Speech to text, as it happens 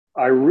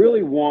I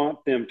really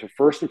want them to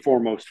first and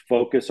foremost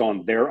focus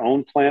on their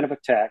own plan of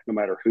attack, no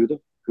matter who the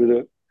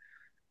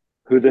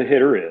who the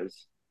hitter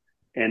is,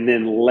 and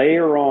then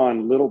layer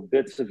on little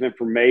bits of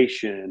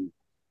information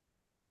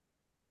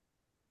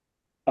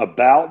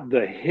about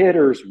the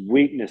hitter's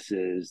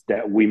weaknesses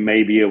that we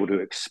may be able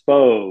to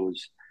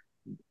expose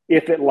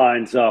if it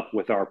lines up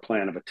with our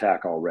plan of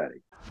attack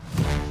already.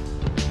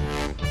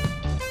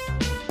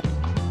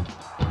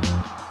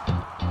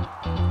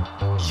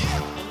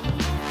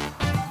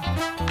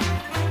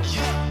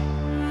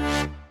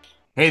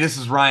 Hey, this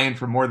is Ryan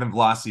from More Than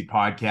Velocity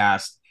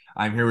Podcast.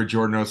 I'm here with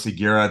Jordan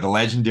Oseguera, the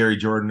legendary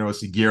Jordan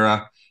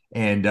Oseguera,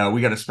 and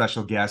we got a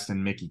special guest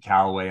in Mickey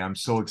Callaway. I'm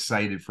so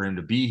excited for him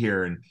to be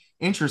here. And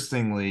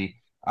interestingly,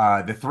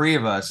 the three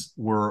of us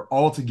were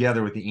all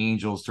together with the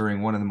Angels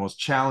during one of the most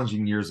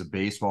challenging years of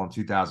baseball in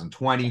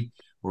 2020,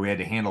 where we had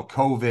to handle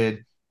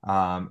COVID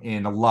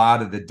and a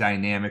lot of the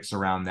dynamics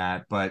around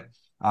that. But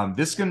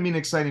this is going to be an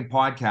exciting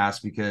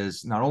podcast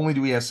because not only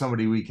do we have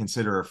somebody we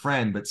consider a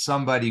friend, but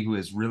somebody who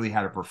has really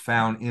had a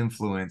profound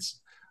influence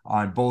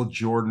on both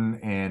Jordan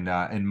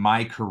and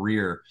my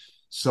career.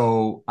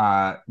 So,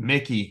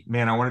 Mickey,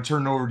 man, I want to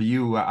turn it over to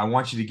you. I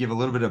want you to give a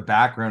little bit of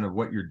background of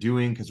what you're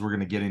doing because we're going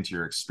to get into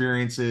your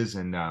experiences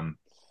and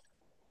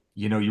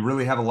you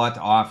really have a lot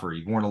to offer.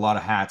 You've worn a lot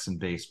of hats in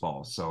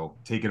baseball, so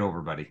take it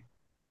over, buddy.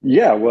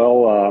 Yeah,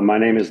 well, my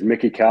name is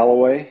Mickey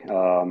Callaway.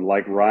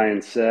 Like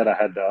Ryan said, I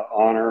had the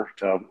honor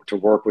to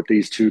work with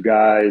these two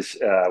guys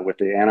with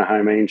the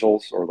Anaheim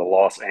Angels, or the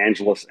Los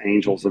Angeles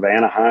Angels of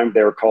Anaheim,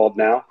 they're called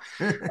now,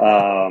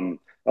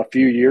 a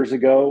few years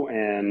ago.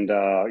 And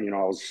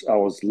I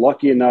was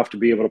lucky enough to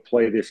be able to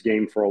play this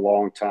game for a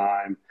long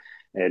time,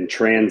 and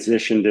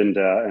transitioned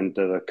into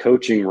the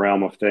coaching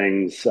realm of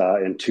things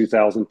in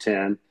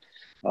 2010.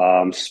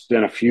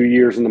 Spent a few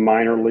years in the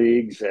minor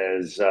leagues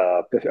as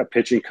a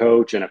pitching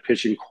coach and a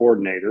pitching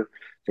coordinator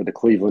for the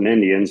Cleveland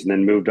Indians, and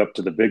then moved up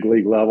to the big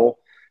league level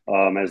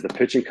as the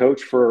pitching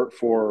coach for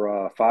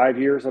 5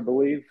 years, I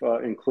believe,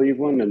 in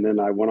Cleveland. And then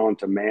I went on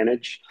to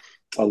manage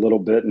a little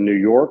bit in New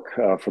York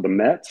for the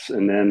Mets,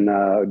 and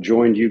then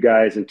joined you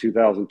guys in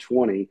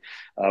 2020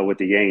 with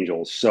the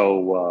Angels.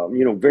 So,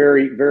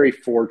 very, very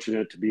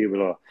fortunate to be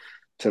able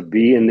to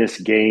be in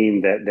this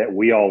game that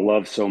we all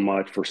love so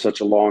much for such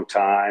a long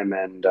time,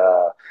 and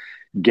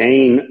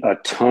gain a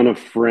ton of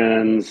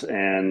friends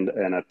and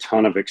a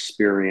ton of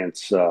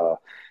experience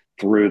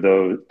through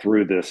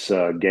this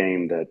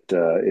game that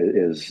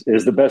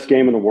is the best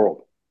game in the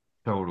world.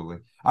 Totally.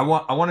 I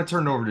want to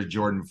turn it over to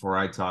Jordan before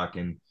I talk.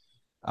 And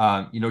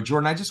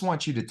Jordan, I just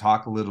want you to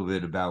talk a little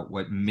bit about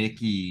what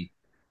Mickey,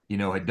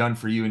 had done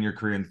for you in your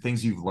career and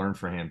things you've learned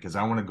from him, because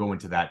I want to go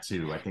into that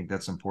too. I think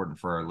that's important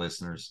for our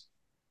listeners.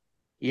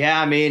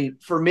 Yeah, I mean,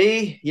 for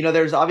me,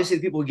 there's obviously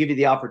the people who give you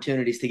the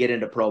opportunities to get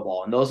into pro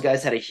ball, and those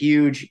guys had a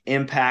huge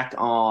impact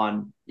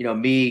on,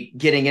 me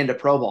getting into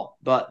pro ball.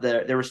 But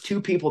there was two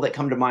people that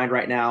come to mind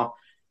right now,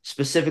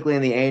 specifically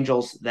in the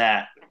Angels,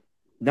 that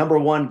number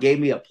one gave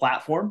me a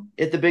platform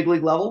at the big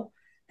league level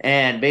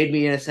and made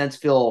me, in a sense,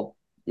 feel,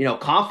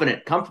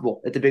 confident,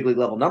 comfortable at the big league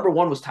level. Number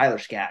one was Tyler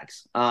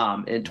Skaggs. In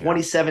Yeah.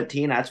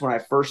 2017, that's when I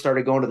first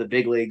started going to the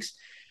big leagues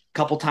a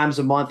couple times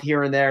a month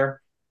here and there.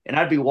 And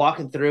I'd be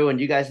walking through,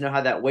 and you guys know how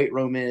that weight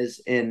room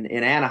is in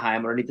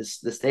Anaheim underneath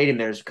the stadium.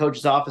 There's a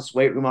coach's office,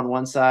 weight room on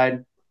one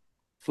side,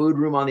 food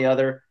room on the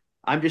other.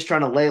 I'm just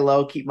trying to lay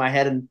low, keep my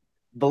head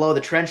below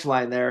the trench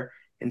line there.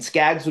 And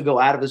Skaggs would go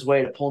out of his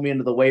way to pull me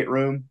into the weight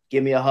room,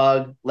 give me a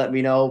hug, let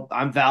me know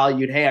I'm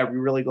valued. Hey, I'm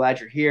really glad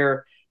you're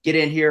here. Get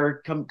in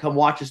here, come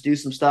watch us do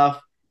some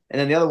stuff. And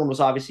then the other one was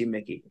obviously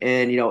Mickey.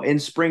 And in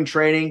spring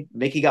training,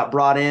 Mickey got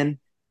brought in.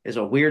 Is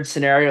a weird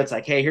scenario. It's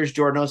like, hey, here's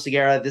Jordan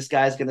Oseguera. This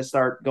guy's going to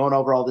start going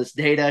over all this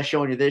data,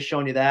 showing you this,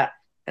 showing you that.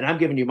 And I'm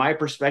giving you my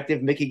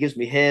perspective. Mickey gives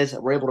me his.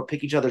 We're able to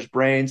pick each other's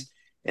brains.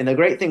 And the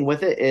great thing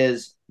with it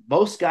is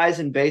most guys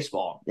in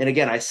baseball, and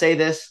again, I say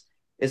this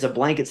is a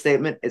blanket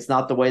statement. It's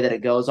not the way that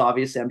it goes.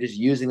 Obviously, I'm just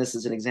using this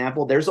as an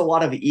example. There's a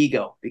lot of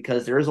ego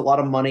because there is a lot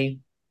of money.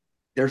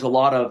 There's a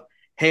lot of,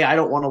 hey, I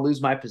don't want to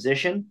lose my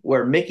position,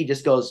 where Mickey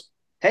just goes,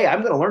 hey,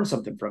 I'm going to learn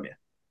something from you.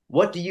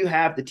 What do you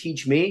have to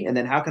teach me? And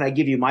then how can I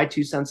give you my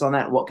 2 cents on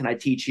that? What can I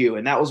teach you?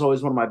 And that was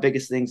always one of my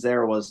biggest things.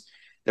 There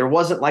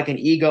wasn't like an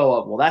ego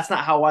of, well, that's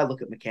not how I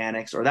look at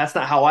mechanics, or that's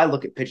not how I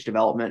look at pitch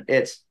development.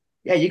 It's,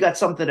 yeah, you got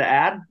something to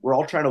add. We're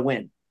all trying to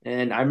win.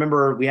 And I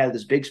remember we had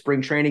this big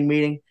spring training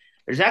meeting.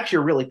 There's actually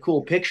a really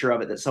cool picture of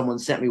it that someone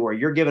sent me, where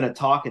you're giving a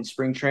talk in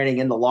spring training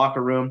in the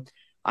locker room.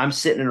 I'm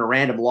sitting in a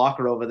random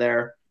locker over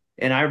there.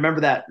 And I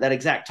remember that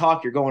exact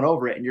talk. You're going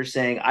over it and you're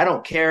saying, I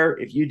don't care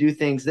if you do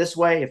things this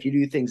way, if you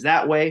do things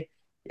that way,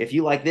 if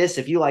you like this,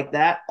 if you like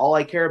that. All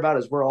I care about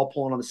is we're all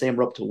pulling on the same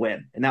rope to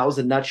win. And that was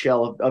a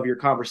nutshell of your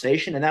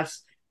conversation. And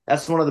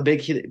that's one of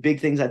the big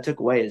things I took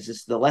away, is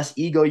just the less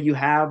ego you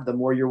have, the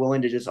more you're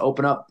willing to just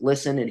open up,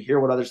 listen, and hear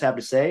what others have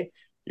to say.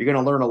 You're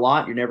going to learn a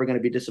lot. You're never going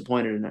to be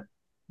disappointed in it.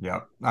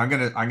 Yeah. I'm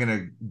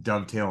gonna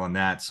dovetail on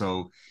that.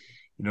 So,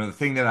 the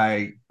thing that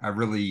I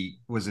really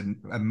was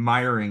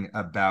admiring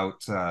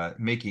about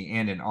Mickey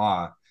and in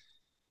awe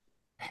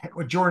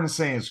what Jordan's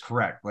saying is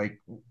correct.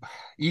 Like,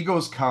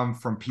 egos come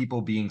from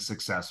people being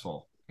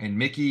successful, and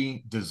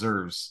Mickey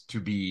deserves to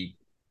be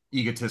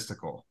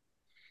egotistical,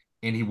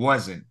 and he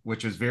wasn't,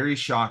 which was very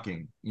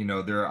shocking.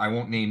 I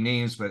won't name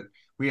names, but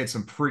we had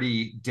some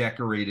pretty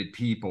decorated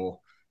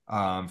people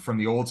from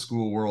the old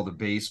school world of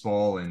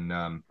baseball, and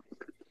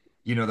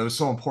that was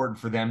so important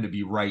for them to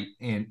be right.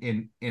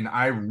 And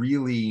I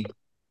really,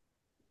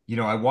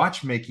 I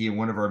watched Mickey in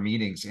one of our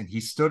meetings, and he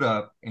stood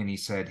up and he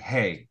said,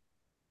 "Hey,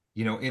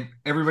 in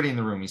everybody in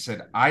the room," he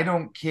said, "I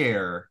don't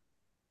care,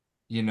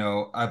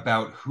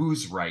 about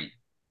who's right.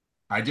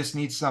 I just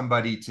need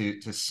somebody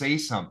to say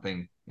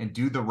something and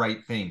do the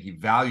right thing." He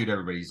valued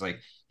everybody. He's like,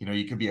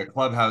 you could be a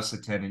clubhouse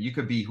attendant, you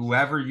could be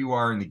whoever you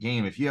are in the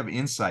game. If you have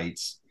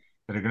insights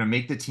that are going to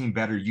make the team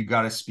better, you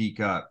got to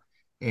speak up.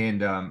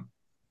 And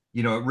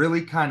it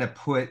really kind of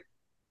put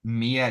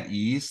me at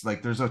ease.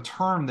 Like, there's a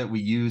term that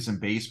we use in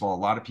baseball. A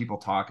lot of people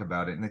talk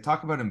about it, and they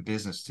talk about it in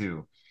business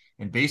too.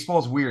 And baseball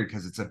is weird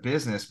because it's a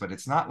business, but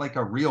it's not like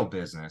a real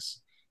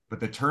business.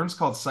 But the term's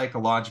called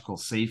psychological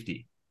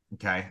safety.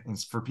 Okay. And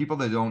for people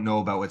that don't know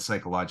about what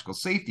psychological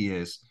safety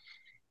is,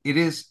 it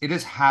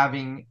is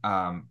having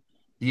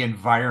the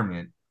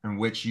environment in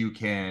which you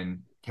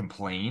can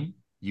complain,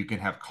 you can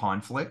have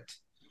conflict,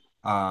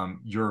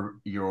 your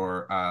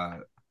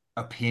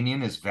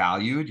opinion is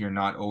valued, you're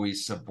not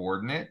always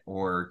subordinate,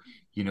 or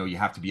you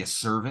have to be a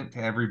servant to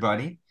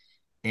everybody.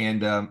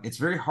 And it's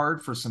very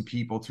hard for some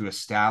people to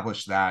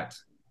establish that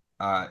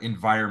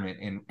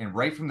environment. And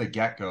right from the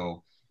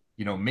get-go,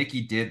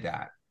 Mickey did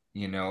that.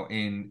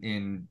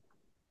 In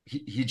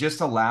he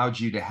just allowed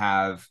you to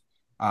have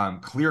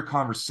clear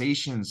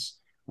conversations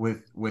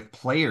with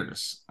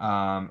players,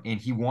 and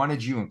he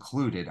wanted you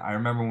included. I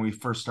remember when we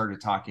first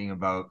started talking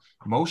about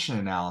motion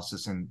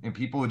analysis, and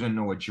people who didn't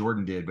know what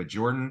Jordan did, but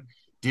Jordan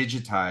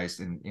digitized,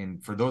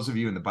 and for those of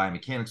you in the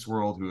biomechanics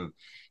world who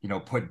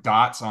have put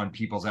dots on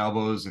people's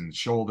elbows and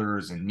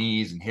shoulders and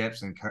knees and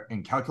hips,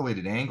 and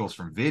calculated angles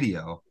from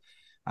video.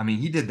 I mean,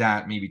 he did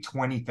that maybe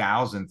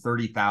 20,000,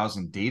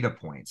 30,000 data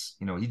points.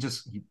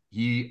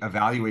 He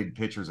evaluated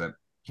pitchers at,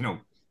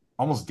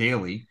 almost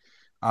daily.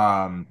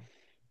 And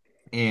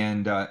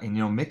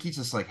Mickey's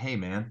just like, "Hey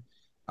man,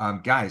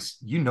 guys,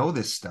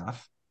 this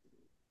stuff.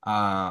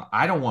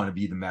 I don't want to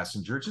be the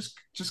messenger.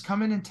 Just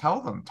come in and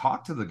tell them,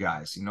 talk to the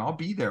guys. I'll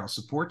be there. I'll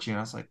support you." And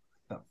I was like,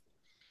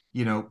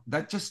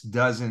 that just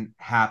doesn't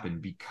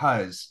happen,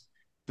 because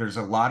there's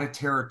a lot of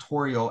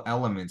territorial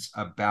elements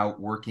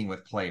about working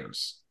with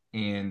players.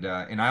 And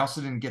I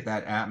also didn't get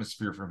that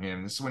atmosphere from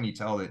him. This is when you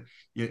tell that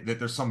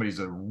there's somebody who's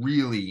a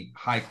really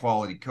high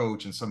quality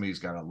coach and somebody who's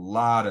got a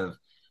lot of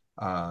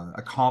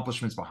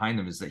accomplishments behind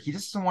him, is that he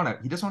doesn't want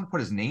to put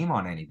his name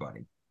on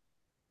anybody.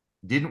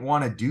 Didn't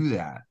want to do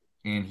that.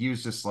 And he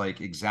was just like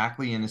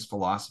exactly in his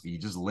philosophy. He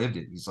just lived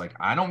it. He's like,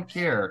 "I don't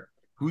care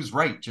who's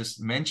right.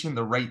 Just mention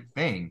the right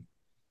thing,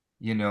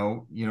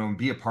 and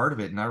be a part of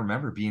it." And I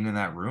remember being in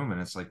that room,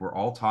 and it's like, we're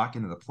all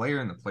talking to the player,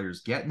 and the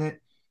player's getting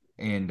it.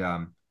 And,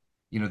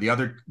 the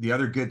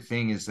other good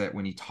thing is that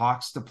when he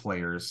talks to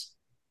players,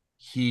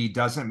 he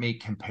doesn't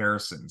make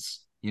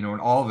comparisons,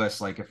 and all of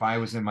us, like if I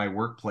was in my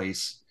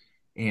workplace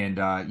and,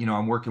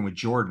 I'm working with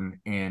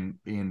Jordan, and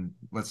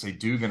let's say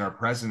Dugan, our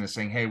president, is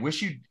saying, "Hey,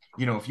 wish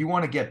if you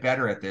want to get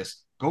better at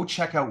this, go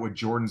check out what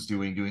Jordan's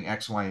doing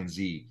X, Y, and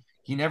Z."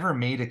 He never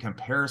made a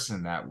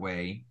comparison that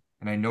way.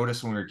 And I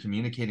noticed when we were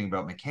communicating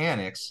about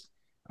mechanics,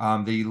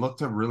 they look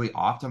to really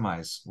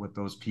optimize what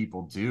those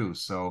people do.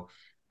 So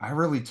I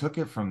really took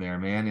it from there,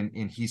 man.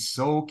 And he's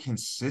so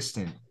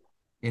consistent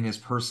in his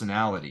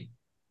personality.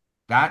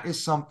 That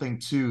is something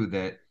too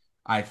that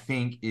I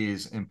think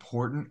is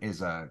important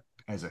as a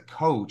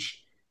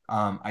coach.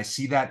 I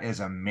see that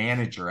as a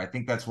manager. I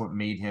think that's what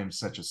made him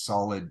such a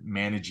solid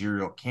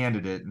managerial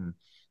candidate, and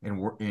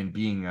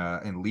being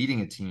and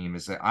leading a team,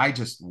 is that I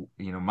just,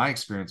 my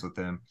experience with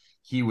him,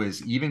 he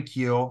was even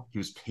keel, he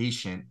was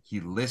patient,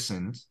 he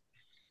listened,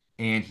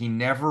 and he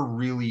never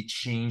really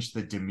changed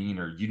the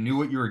demeanor. You knew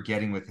what you were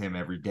getting with him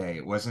every day.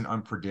 It wasn't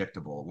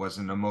unpredictable, it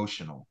wasn't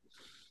emotional.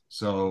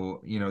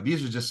 So,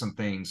 these are just some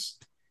things,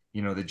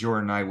 that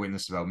Jordan and I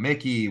witnessed about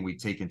Mickey, we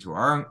take into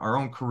our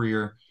own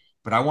career.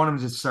 But I want him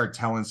to start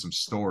telling some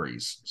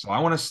stories. So I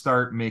want to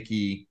start,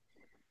 Mickey.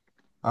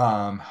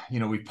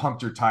 We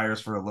pumped your tires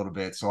for a little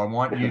bit. So I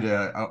want you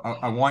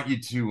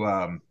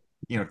to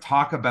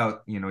talk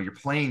about, your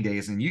playing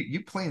days, and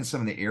you play in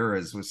some of the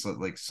eras with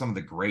like some of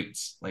the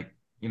greats, like,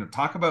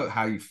 talk about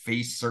how you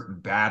face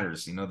certain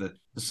batters, the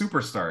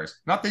superstars.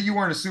 Not that you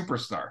weren't a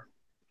superstar,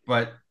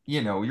 but,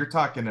 you're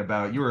talking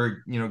about, you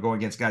were, going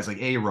against guys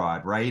like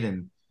A-Rod, right?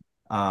 And,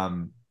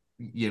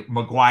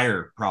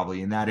 McGuire,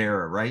 probably in that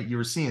era, right? You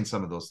were seeing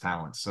some of those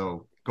talents.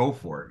 So go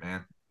for it,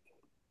 man.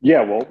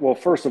 Yeah, well,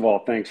 first of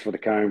all, thanks for the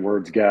kind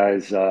words,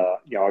 guys. I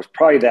was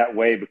probably that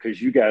way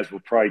because you guys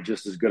were probably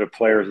just as good of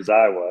players as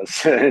I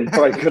was, and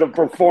probably could have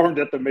performed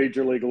at the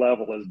major league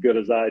level as good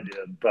as I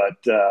did. But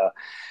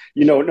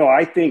no,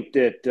 I think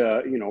that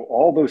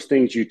all those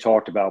things you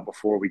talked about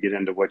before we get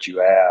into what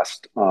you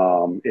asked,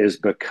 is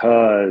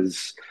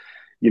because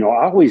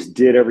I always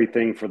did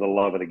everything for the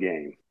love of the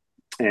game.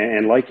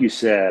 And like you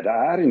said,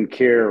 I didn't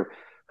care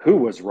who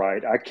was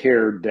right. I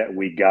cared that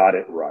we got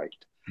it right.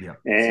 Yeah.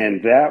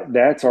 And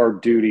that's our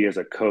duty as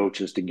a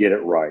coach, is to get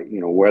it right.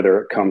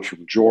 Whether it comes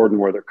from Jordan,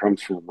 whether it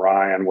comes from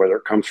Ryan, whether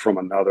it comes from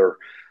another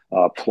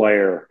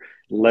player,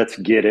 let's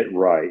get it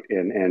right.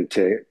 And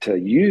to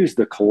use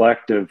the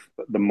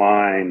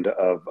mind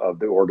of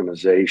the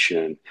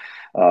organization.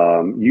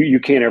 You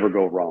can't ever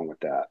go wrong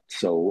with that.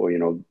 So,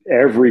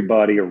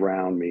 everybody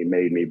around me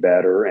made me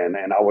better. And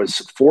I was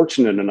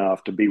fortunate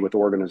enough to be with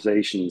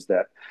organizations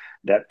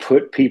that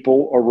put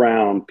people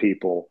around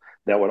people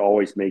that would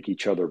always make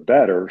each other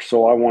better.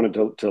 So I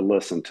wanted to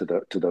listen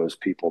to those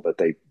people that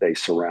they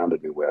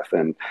surrounded me with.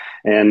 And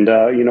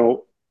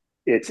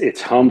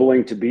it's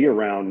humbling to be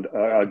around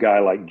a guy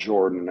like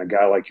Jordan, a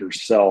guy like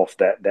yourself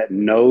that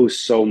knows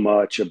so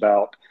much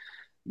about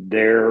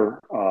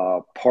their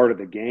part of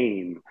the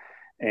game.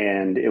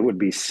 And it would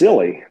be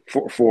silly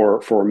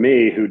for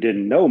me, who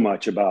didn't know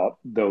much about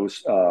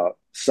those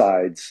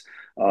sides,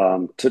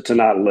 to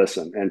not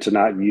listen and to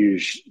not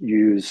use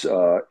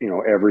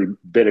every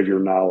bit of your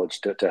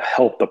knowledge to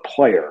help the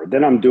player.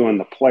 Then I'm doing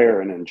the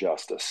player an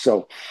injustice.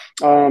 So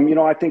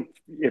I think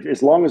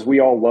as long as we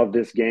all love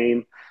this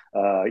game,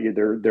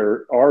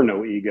 there are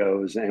no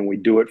egos, and we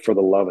do it for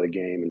the love of the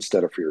game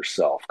instead of for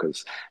yourself.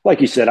 Because,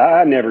 like you said,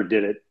 I never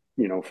did it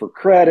for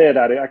credit.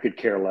 I could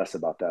care less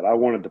about that. I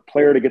wanted the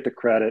player to get the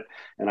credit,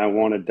 and I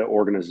wanted the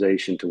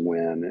organization to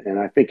win. And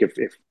I think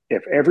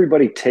if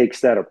everybody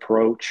takes that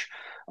approach,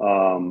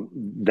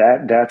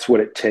 that's what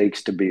it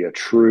takes to be a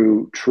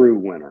true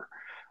winner.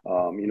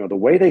 The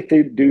way they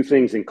do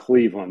things in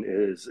Cleveland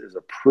is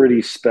a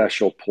pretty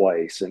special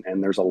place,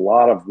 and there's a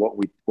lot of what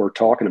we're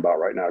talking about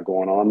right now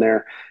going on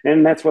there,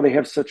 and that's why they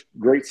have such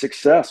great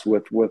success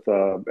with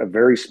a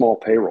very small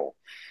payroll.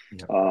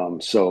 Yeah.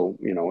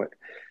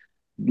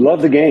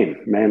 Love the game,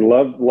 man.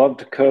 Love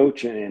to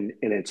coach, and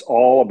it's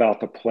all about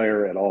the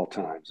player at all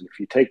times. And if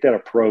you take that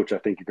approach, I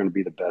think you're going to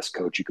be the best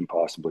coach you can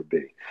possibly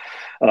be.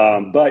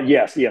 But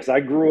yes,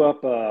 I grew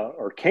up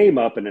or came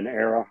up in an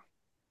era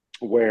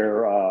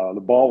where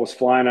the ball was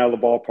flying out of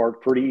the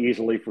ballpark pretty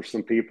easily for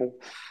some people,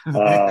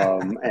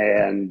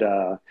 and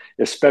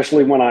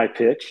especially when I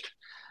pitched.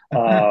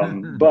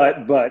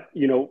 But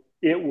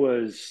it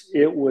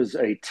was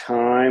a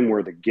time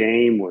where the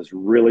game was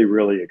really,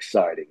 really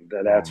exciting.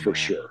 That's for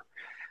sure.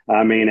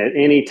 I mean, at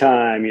any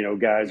time,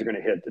 guys are going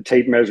to hit the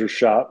tape measure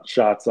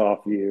shots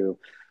off you.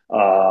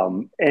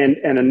 And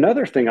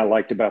another thing I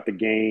liked about the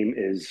game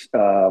is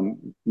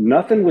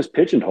nothing was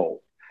pigeonholed.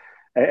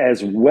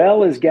 As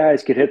well as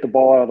guys could hit the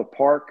ball out of the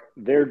park,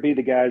 there'd be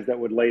the guys that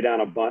would lay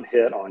down a bunt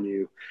hit on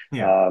you,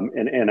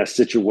 in a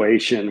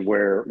situation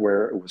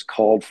where it was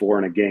called for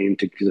in a game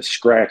to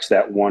scratch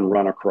that one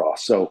run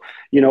across. So,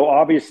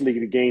 obviously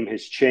the game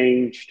has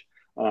changed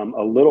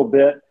a little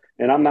bit.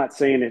 And I'm not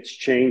saying it's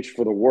changed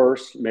for the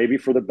worse, maybe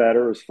for the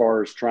better, as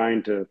far as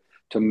trying to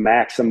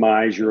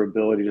maximize your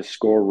ability to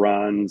score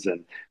runs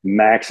and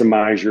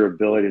maximize your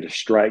ability to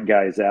strike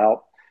guys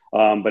out.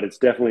 But it's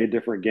definitely a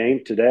different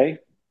game today.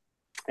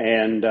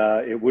 And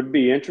it would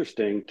be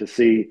interesting to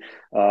see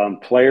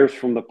players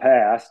from the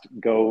past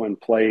go and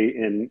play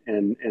in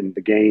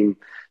the game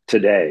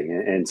today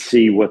and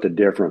see what the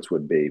difference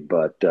would be.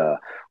 But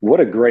what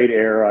a great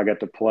era I got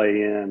to play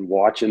in,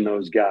 watching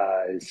those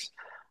guys.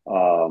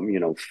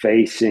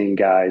 Facing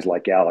guys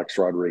like Alex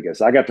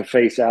Rodriguez. I got to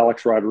face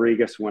Alex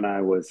Rodriguez when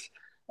I was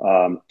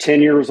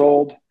 10 years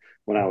old,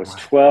 when I was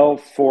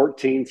 12,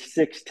 14,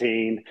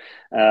 16,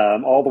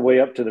 all the way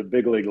up to the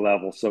big league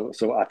level. So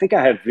I think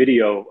I have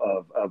video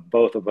of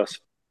both of us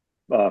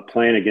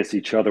playing against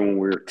each other when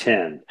we were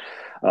 10,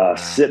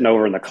 sitting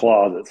over in the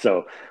closet.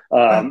 So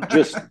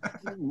just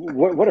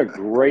what a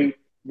great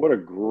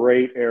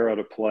era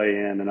to play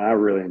in, and I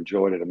really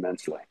enjoyed it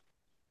immensely.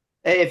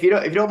 Hey, if you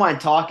don't mind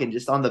talking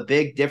just on the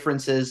big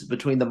differences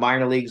between the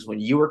minor leagues when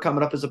you were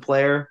coming up as a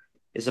player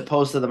as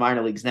opposed to the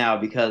minor leagues now,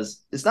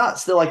 because it's not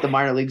still like the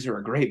minor leagues are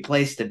a great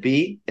place to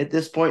be at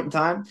this point in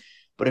time.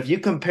 But if you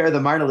compare the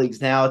minor leagues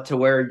now to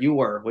where you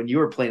were when you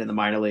were playing in the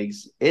minor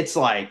leagues, it's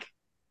like,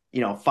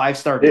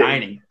 5-star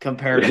dining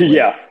comparatively.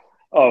 Yeah.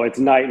 Oh, it's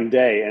night and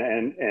day.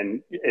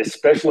 And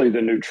especially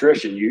the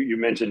nutrition. You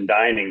mentioned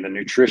dining. The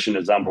nutrition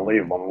is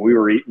unbelievable. I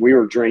mean, we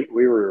were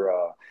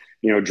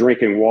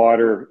drinking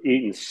water,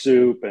 eating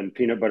soup and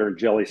peanut butter and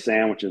jelly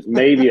sandwiches,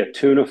 maybe a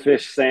tuna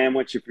fish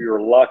sandwich if you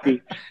were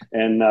lucky,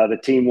 and the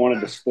team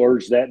wanted to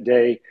splurge that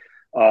day.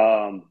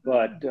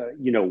 But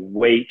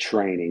weight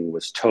training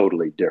was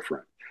totally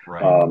different.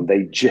 Right.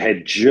 They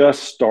had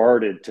just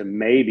started to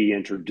maybe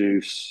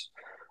introduce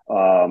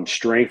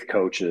strength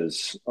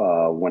coaches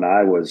when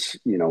I was,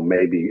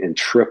 maybe in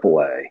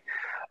AAA.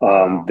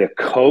 Wow. The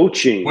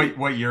coaching.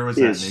 What year was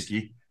that,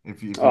 Mickey?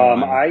 If you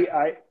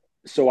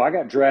So I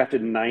got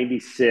drafted in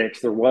 '96.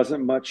 There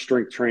wasn't much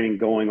strength training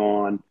going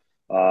on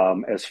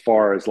as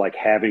far as like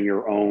having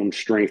your own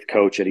strength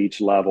coach at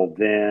each level.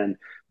 Then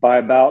by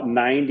about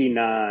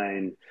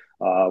 '99,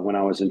 when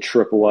I was in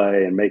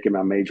AAA and making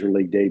my major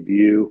league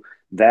debut,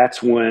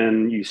 That's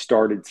when you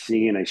started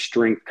seeing a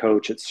strength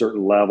coach at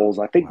certain levels.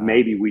 I think Wow.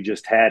 maybe we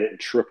just had it in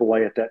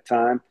AAA at that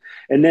time.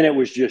 And then it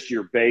was just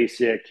your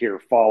basic here,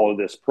 follow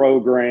this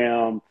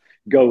program,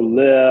 go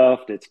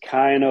lift. It's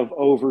kind of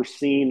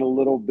overseen a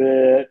little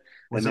bit,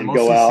 Was and it then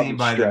go mostly out seen and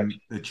by stretch.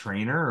 the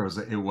trainer, or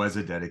was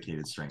a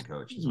dedicated strength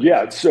coach, is what you're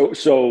Yeah, saying?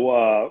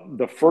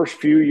 the first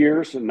few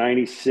years,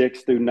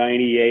 96 through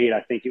 98,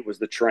 I think it was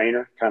the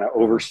trainer kind of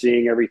Uh-huh.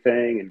 overseeing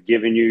everything and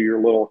giving you your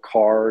little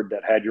card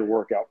that had your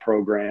workout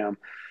program.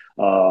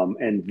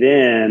 And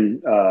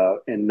then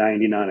in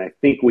 99, I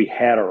think we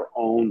had our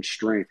own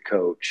strength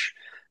coach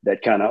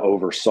that kind of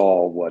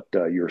oversaw what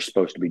you were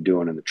supposed to be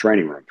doing in the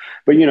training room.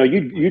 But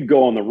you'd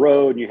go on the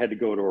road and you had to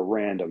go to a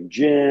random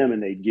gym,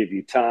 and they'd give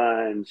you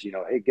times.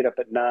 Hey, get up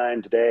at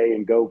 9 today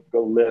and go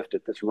lift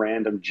at this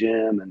random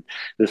gym and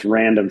this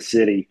random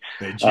city.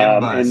 The gym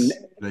And bus,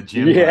 the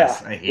gym yeah,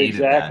 bus. I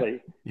hated that.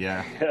 exactly.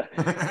 Yeah.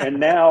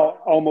 And now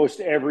almost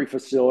every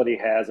facility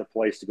has a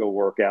place to go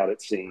work out, it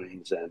Right.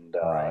 seems. And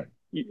Right.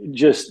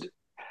 just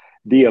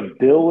the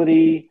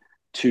ability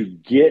to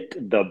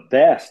get the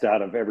best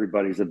out of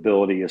everybody's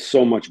ability is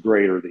so much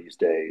greater these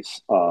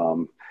days.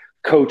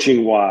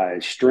 Coaching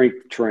wise,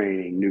 strength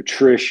training,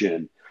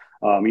 nutrition.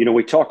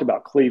 We talked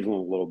about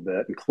Cleveland a little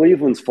bit, and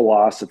Cleveland's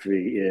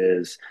philosophy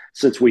is,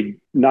 since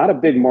we not a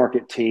big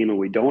market team and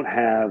we don't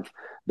have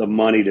the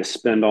money to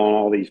spend on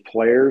all these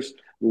players,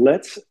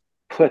 let's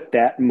put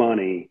that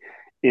money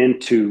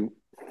into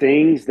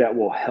things that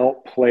will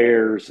help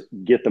players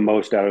get the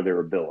most out of their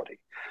ability.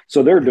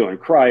 So they're Yeah. doing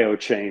cryo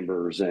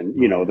chambers, and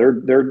Oh yeah.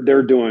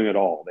 they're doing it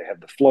all. They have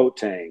the float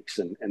tanks,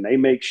 and they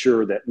make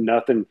sure that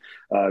nothing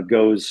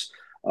goes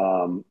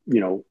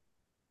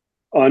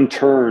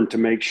unturned to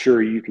make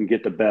sure you can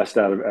get the best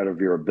out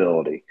of your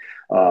ability.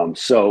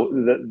 So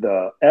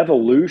the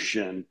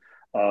evolution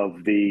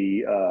of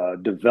the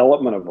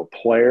development of a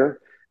player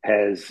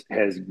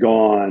has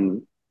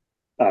gone.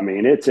 I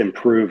mean, it's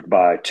improved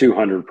by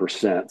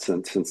 200%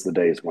 since the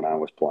days when I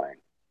was playing.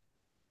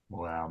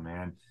 Wow,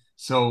 man.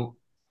 So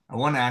I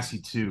want to ask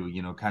you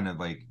too, kind of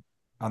like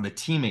on the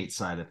teammate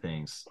side of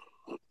things,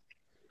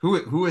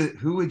 who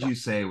would you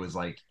say was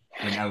like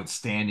an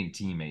outstanding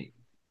teammate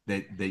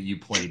that you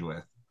played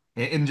with?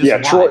 And just Yeah,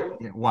 why? Troy.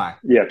 Yeah, why?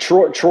 Yeah,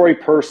 Troy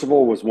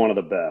Percival was one of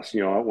the best.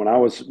 When I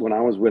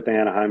was with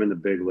Anaheim in the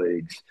big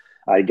leagues,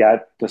 I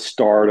got to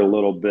start a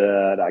little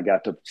bit. I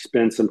got to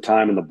spend some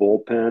time in the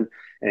bullpen,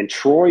 and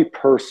Troy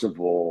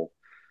Percival,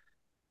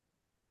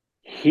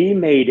 he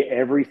made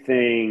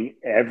everything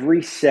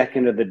every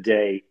second of the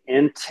day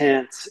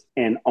intense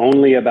and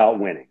only about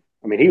winning.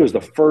 I mean, he was the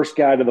Mhm. first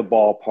guy to the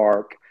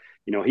ballpark.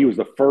 He was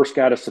the first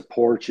guy to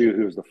support you.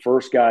 He was the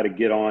first guy to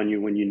get on you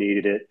when you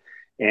needed it.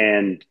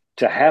 And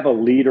to have a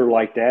leader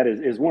like that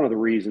is one of the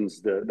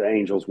reasons the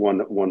Angels won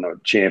the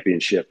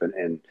championship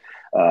in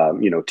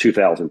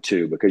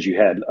 2002, because you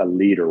had a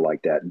leader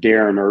like that.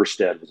 Darren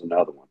Erstad was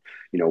another one.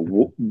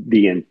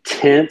 The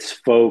intense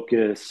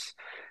focus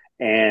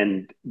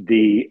and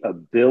the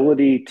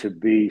ability to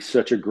be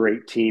such a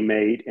great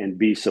teammate and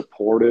be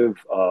supportive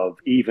of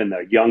even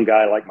a young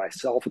guy like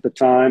myself at the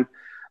time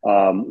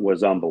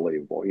was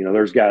unbelievable.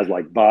 There's guys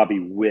like Bobby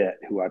Witt,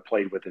 who I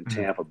played with in Mhm.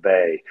 Tampa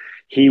Bay.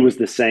 He was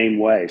the same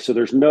way. So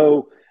there's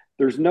no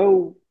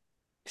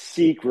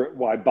secret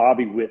why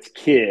Bobby Witt's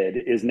kid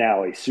is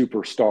now a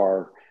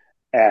superstar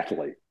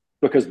athlete,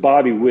 because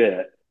Bobby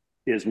Witt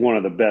is one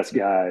of the best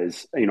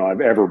guys I've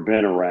ever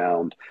been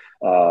around.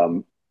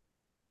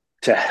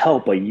 To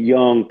help a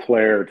young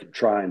player to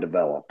try and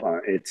develop.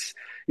 It's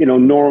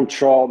Norm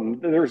Charlton.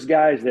 There's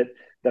guys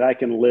that I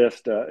can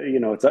list.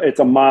 It's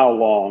a mile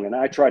long, and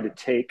I tried to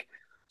take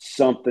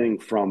something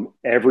from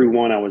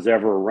everyone I was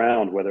ever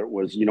around. Whether it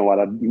was what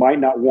I might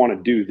not want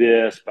to do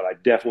this, but I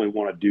definitely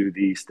want to do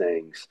these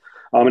things.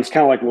 It's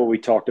kind of like what we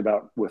talked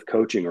about with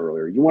coaching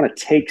earlier. You want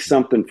to take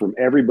something from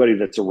everybody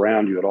that's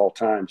around you at all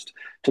times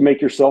to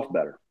make yourself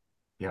better.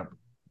 Yep.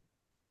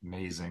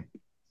 Amazing.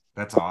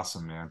 That's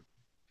awesome, man.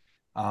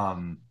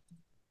 Um,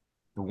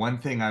 the one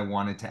thing I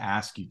wanted to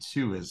ask you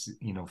too is,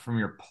 from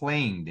your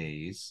playing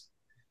days,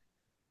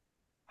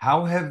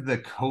 how have the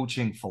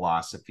coaching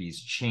philosophies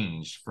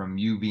changed from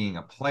you being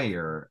a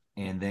player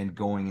and then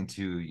going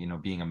into,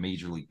 being a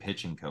major league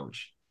pitching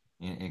coach,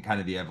 and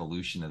kind of the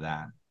evolution of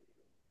that?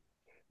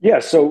 Yeah,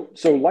 so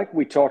like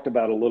we talked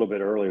about a little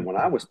bit earlier, when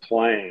I was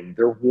playing,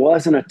 there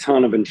wasn't a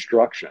ton of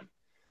instruction.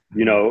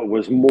 Mhm. It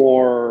was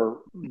more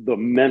the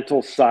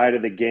mental side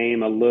of the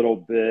game a little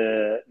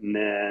bit, and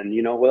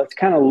then well, let's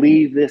kind of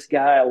leave this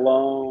guy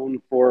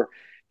alone for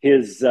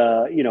his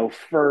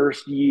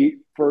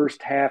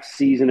first half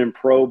season in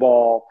pro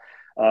ball.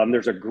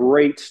 There's a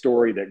great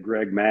story that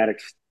Greg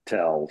Maddux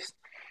tells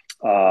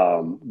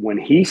when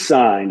he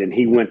signed and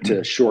he went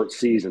to short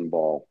season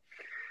ball.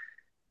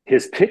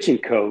 His pitching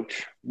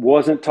coach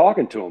wasn't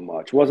talking to him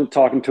much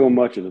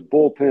in the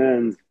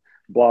bullpens,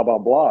 blah, blah,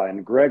 blah.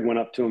 And Greg went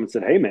up to him and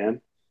said, "Hey,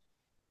 man,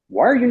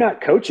 why are you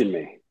not coaching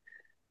me?"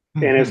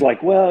 And it's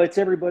like, well, it's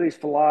everybody's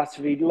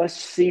philosophy. Let's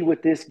see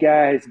what this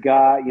guy's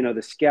got.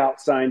 The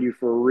scout signed you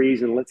for a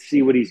reason. Let's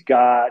see what he's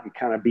got and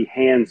kind of be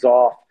hands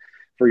off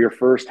for your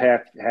first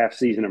half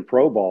season in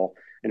pro ball.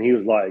 And he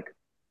was like,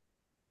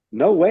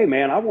 no way,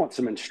 man. I want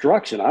some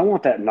instruction. I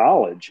want that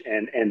knowledge.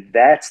 And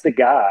that's the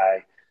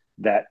guy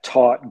that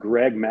taught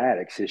Greg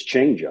Maddux his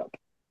changeup.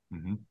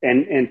 Mm-hmm.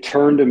 And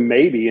turned him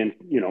maybe, and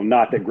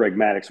not that Greg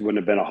Maddux wouldn't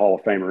have been a Hall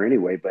of Famer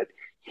anyway, but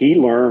he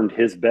learned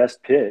his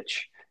best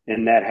pitch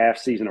in that half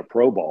season of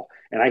pro ball.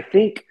 And I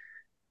think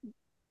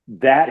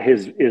that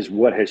is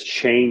what has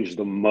changed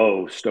the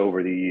most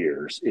over the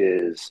years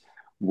is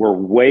we're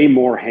way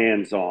more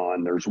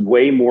hands-on. There's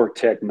way more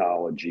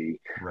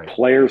technology. Right.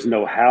 Players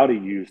know how to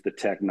use the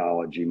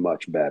technology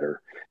much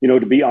better.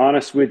 To be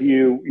honest with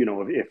you,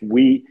 if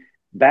we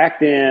back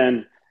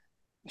then,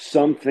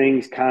 some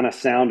things kind of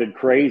sounded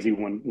crazy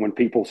when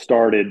people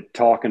started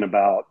talking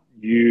about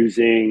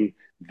using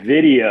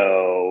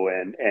video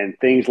and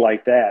things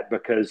like that,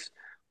 because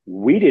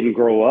we didn't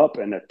grow up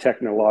in a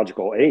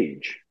technological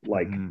age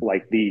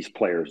like these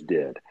players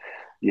did.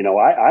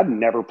 I've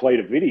never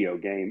played a video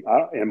game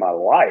in my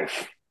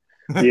life,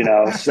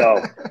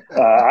 so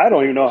I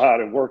don't even know how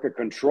to work a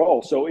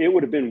control. So it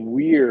would have been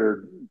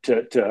weird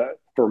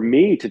for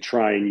me to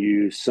try and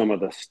use some of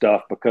the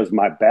stuff because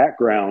my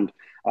background,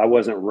 I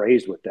wasn't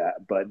raised with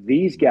that. But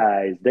these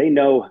guys, they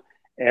know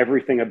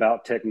everything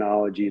about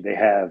technology. They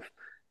have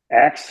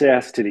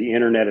access to the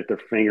internet at their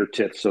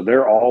fingertips. So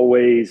they're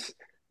always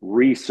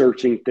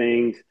researching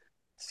things.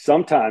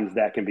 Sometimes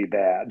that can be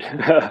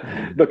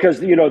bad because,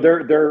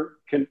 they're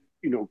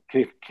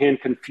can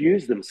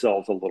confuse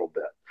themselves a little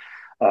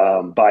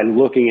bit by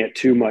looking at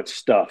too much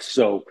stuff.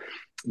 So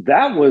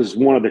that was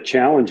one of the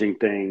challenging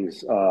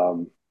things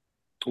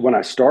when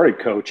I started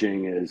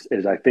coaching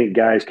is I think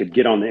guys could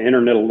get on the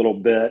internet a little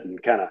bit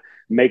and kind of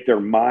make their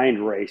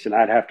mind race, and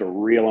I'd have to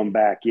reel them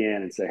back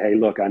in and say, hey,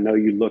 look, I know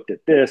you looked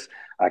at this.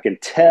 I can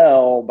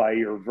tell by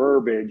your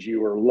verbiage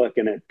you were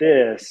looking at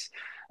this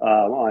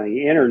on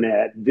the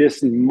internet.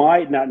 This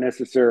might not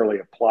necessarily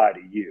apply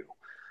to you.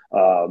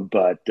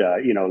 But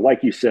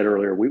like you said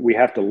earlier, we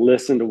have to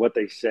listen to what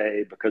they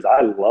say, because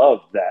I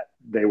love that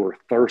they were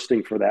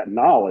thirsting for that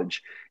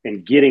knowledge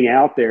and getting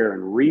out there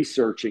and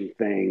researching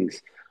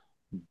things.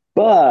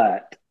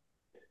 But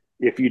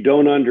if you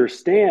don't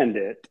understand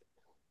it,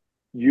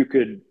 you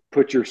could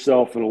put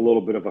yourself in a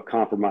little bit of a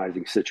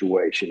compromising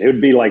situation. It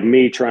would be like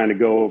me trying to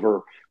go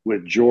over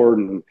with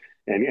Jordan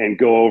and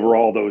go over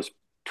all those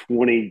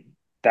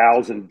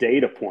 20,000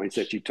 data points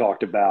that you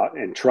talked about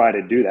and try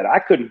to do that. I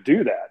couldn't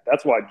do that.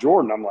 That's why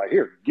Jordan, I'm like,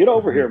 here, get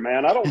over here,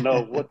 man. I don't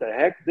know what the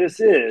heck this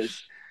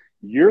is.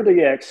 You're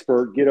the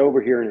expert. Get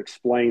over here and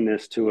explain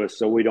this to us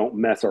so we don't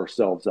mess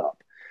ourselves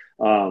up.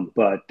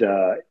 But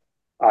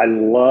I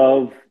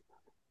love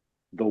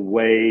the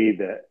way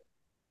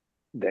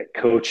that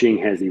coaching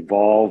has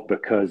evolved,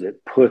 because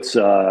it puts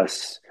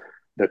us,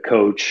 the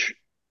coach,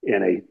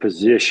 in a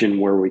position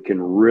where we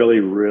can really,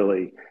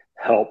 really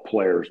help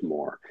players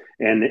more.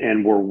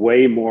 And we're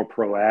way more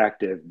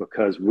proactive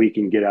because we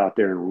can get out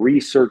there and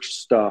research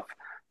stuff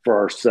for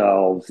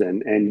ourselves.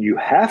 And you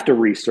have to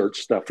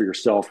research stuff for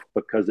yourself,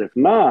 because if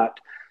not,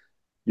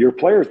 your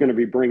player is going to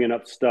be bringing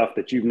up stuff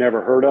that you've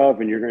never heard of,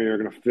 and you're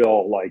going to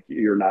feel like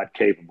you're not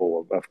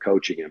capable of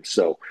coaching him.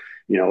 So,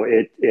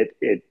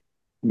 it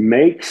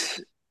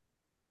makes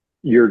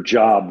your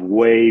job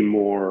way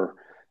more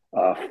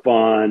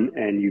fun,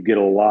 and you get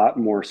a lot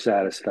more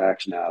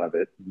satisfaction out of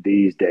it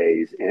these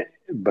days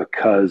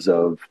because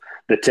of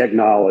the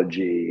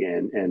technology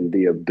and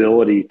the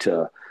ability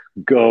to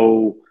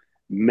go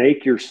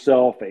make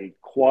yourself a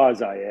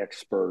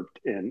quasi-expert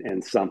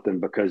in something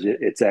because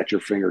it's at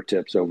your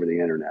fingertips over the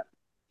internet.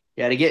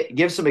 Yeah, to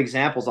give some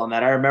examples on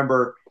that, I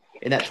remember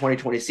in that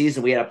 2020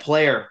 season, we had a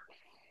player.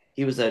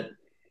 He was a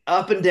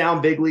up and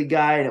down big league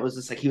guy, and it was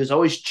just like he was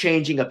always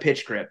changing a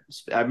pitch grip.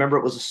 I remember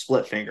it was a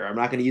split finger. I'm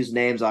not going to use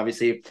names,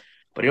 obviously,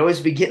 but he'd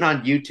always be getting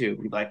on YouTube.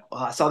 He'd be like, oh,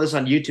 I saw this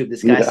on YouTube.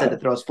 This guy said to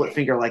throw a split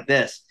finger like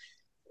this.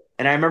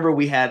 And I remember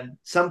we had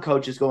some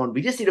coaches going,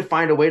 we just need to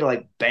find a way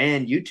to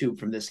ban YouTube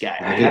from this guy.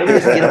 How do we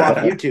just get him off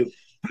YouTube?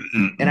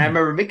 And I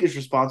remember Mickey's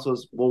response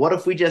was, well, what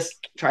if we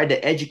just tried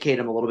to educate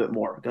him a little bit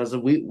more? Because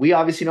we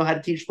obviously know how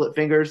to teach split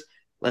fingers.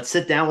 Let's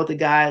sit down with the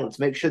guy. Let's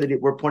make sure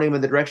that we're pointing him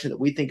in the direction that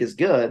we think is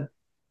good.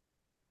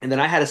 And then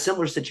I had a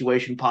similar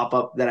situation pop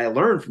up that I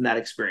learned from that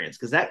experience,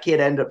 because that kid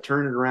ended up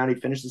turning around. He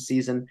finished the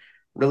season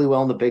really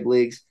well in the big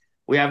leagues.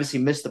 We obviously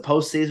missed the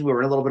postseason. We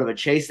were in a little bit of a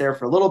chase there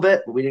for a little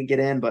bit, but we didn't get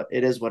in, but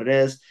it is what it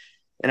is.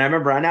 And I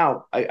remember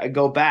I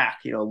go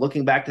back,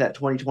 looking back to that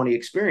 2020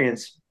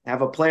 experience, I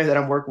have a player that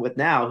I'm working with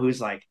now who's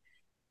like,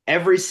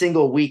 every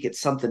single week it's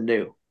something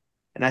new.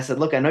 And I said,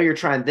 look, I know you're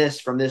trying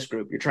this from this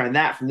group. You're trying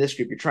that from this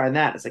group. You're trying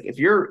that. It's like, if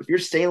you're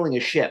sailing a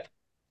ship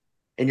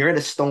and you're in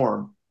a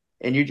storm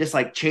and you're just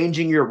like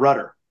changing your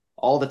rudder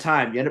all the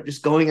time, you end up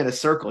just going in a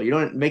circle. You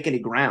don't make any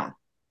ground.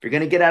 If you're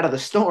going to get out of the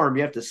storm,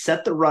 you have to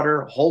set the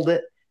rudder, hold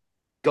it,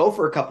 go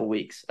for a couple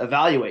weeks,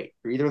 evaluate.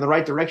 You're either in the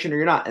right direction or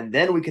you're not. And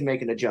then we can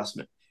make an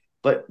adjustment.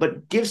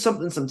 But give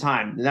something some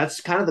time. And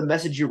that's kind of the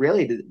message you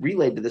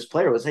relayed to this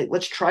player was, hey,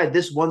 let's try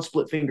this one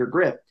split finger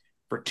grip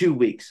for 2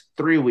 weeks,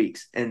 3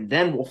 weeks, and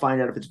then we'll find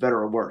out if it's better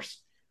or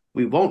worse.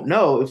 We won't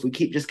know if we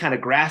keep just kind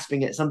of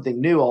grasping at something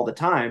new all the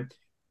time.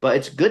 But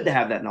it's good to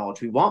have that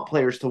knowledge. We want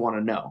players to want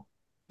to know,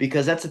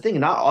 because that's the thing.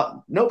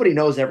 Nobody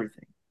knows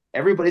everything.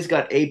 Everybody's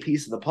got a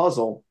piece of the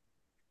puzzle,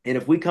 and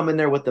if we come in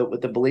there with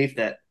the belief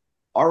that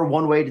our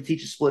one way to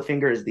teach a split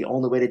finger is the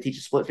only way to teach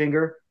a split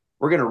finger,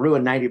 we're going to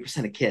ruin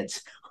 90% of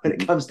kids when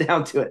it comes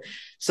down to it.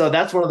 So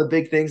that's one of the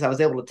big things. I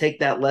was able to take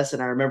that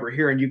lesson. I remember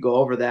hearing you go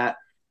over that.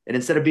 And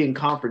instead of being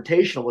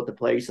confrontational with the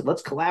player, you said,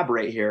 let's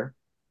collaborate here.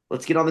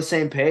 Let's get on the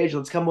same page.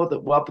 Let's come up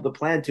with a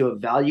plan to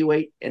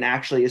evaluate and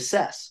actually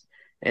assess.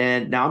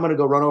 And now I'm going to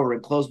go run over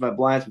and close my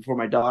blinds before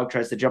my dog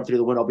tries to jump through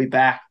the window. I'll be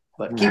back,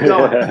 but keep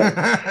going.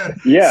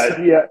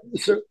 Yeah.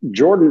 So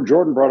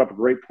Jordan brought up a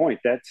great point.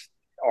 That's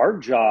our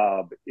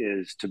job,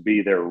 is to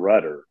be their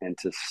rudder and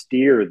to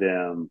steer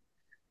them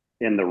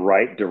in the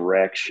right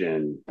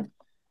direction.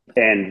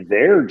 And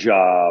their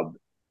job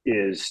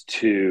is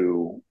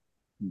to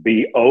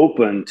be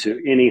open to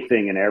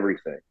anything and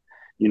everything.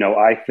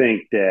 I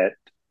think that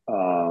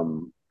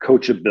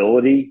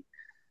coachability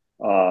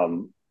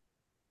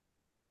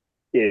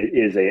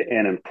is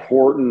an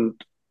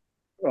important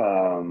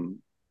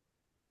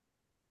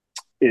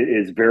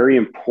is very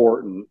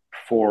important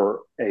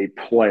for a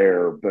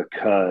player,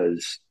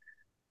 because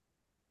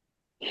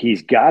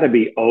he's got to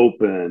be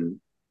open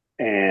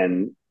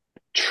and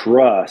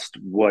trust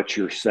what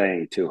you're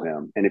saying to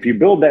him. And if you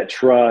build that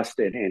trust,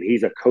 and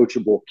he's a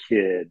coachable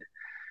kid,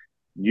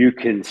 you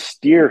can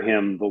steer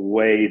him the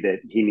way that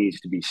he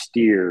needs to be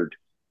steered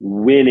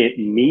when it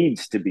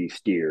needs to be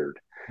steered.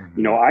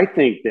 Mm-hmm. I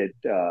think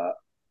that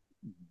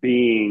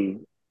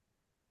being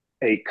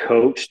a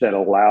coach that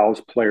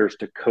allows players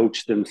to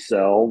coach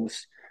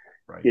themselves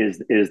is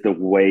the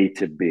way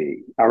to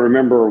be. I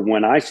remember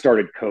when I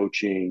started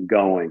coaching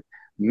going,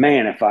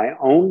 man, if I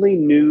only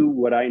knew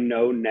what I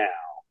know now,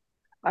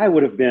 I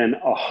would have been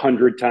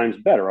 100 times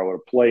better. I would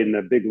have played in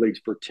the big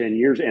leagues for 10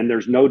 years. And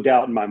there's no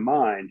doubt in my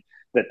mind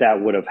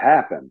that would have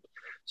happened.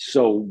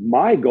 So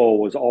my goal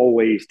was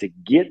always to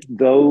get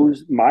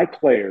my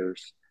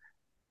players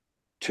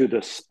to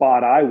the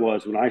spot I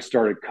was when I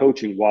started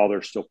coaching while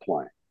they're still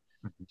playing,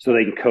 so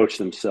they can coach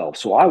themselves.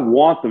 So I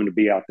want them to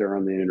be out there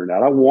on the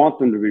internet. I want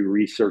them to be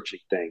researching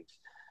things.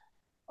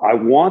 I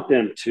want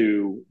them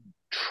to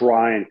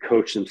try and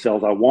coach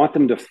themselves. I want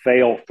them to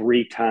fail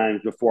 3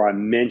 times before I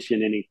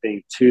mention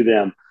anything to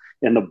them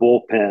in the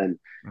bullpen,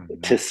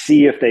 to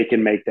see if they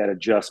can make that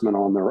adjustment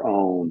on their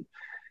own.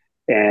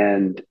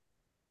 And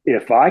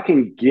if I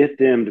can get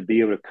them to be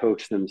able to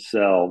coach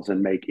themselves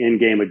and make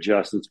in-game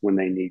adjustments when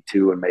they need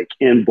to, and make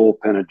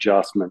in-bullpen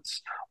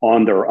adjustments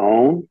on their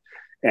own,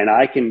 and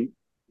I can,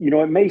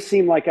 it may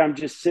seem like I'm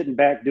just sitting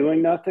back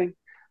doing nothing,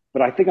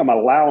 but I think I'm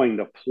allowing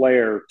the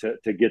player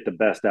to get the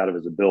best out of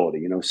his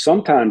ability.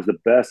 Sometimes the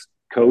best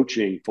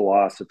coaching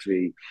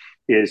philosophy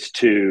is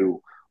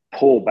to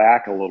pull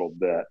back a little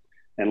bit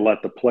and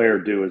let the player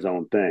do his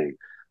own thing.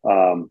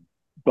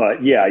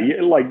 But yeah,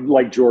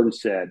 like Jordan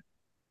said,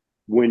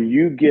 when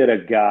you get a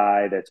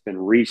guy that's been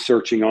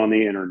researching on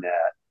the internet,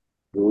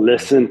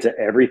 listen to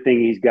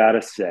everything he's got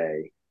to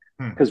say.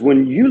 Because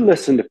when you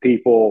listen to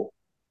people,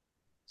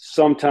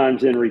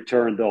 sometimes in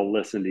return, they'll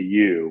listen to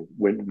you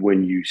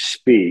when you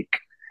speak.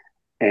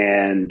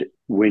 And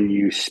when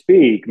you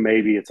speak,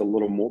 maybe it's a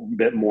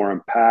bit more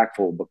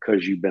impactful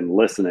because you've been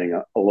listening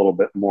a little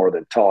bit more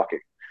than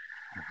talking.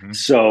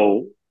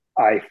 So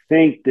I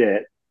think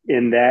that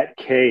in that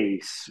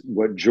case,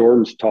 what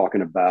Jordan's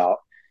talking about,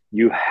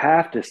 you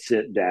have to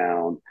sit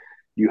down.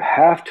 You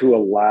have to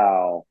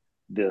allow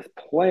this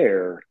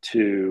player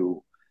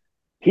to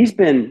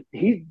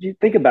you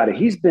think about it,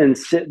 he's been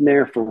sitting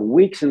there for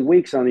weeks and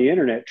weeks on the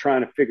internet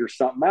trying to figure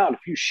something out.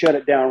 If you shut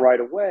it down right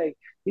away,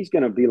 he's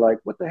going to be like,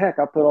 what the heck?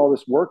 I put all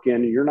this work in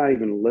and you're not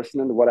even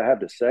listening to what I have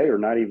to say, or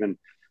not even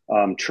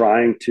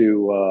trying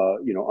to,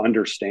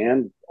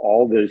 understand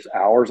all those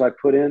hours I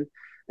put in,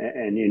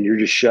 and you're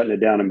just shutting it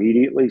down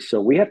immediately.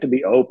 So we have to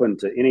be open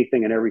to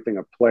anything and everything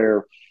a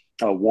player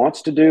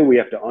wants to do. We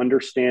have to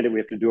understand it. We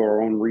have to do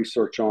our own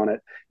research on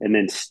it, and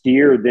then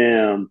steer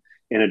them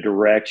in a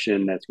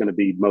direction that's going to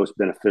be most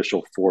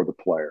beneficial for the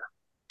player.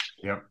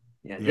 Yep.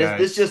 Yeah.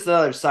 This is just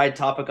another side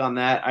topic on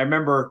that. I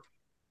remember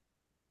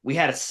we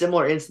had a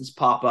similar instance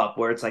pop up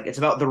where it's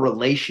about the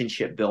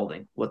relationship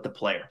building with the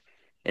player,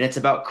 and it's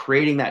about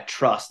creating that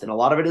trust. And a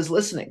lot of it is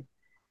listening.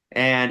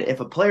 And if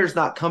a player's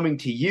not coming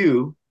to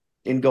you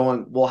and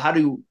going, well, how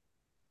do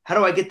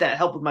I get that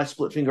help with my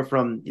split finger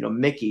from,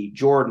 Mickey,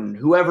 Jordan,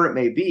 whoever it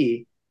may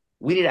be,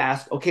 we need to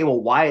ask, okay, well,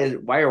 why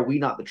are we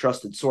not the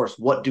trusted source?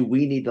 What do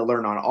we need to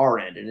learn on our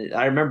end? And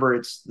I remember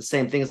it's the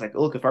same thing. It's like,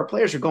 look, if our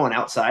players are going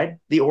outside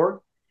the org,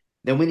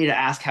 then we need to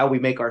ask how we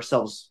make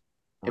ourselves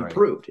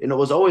improved. And it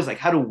was always like,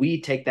 how do we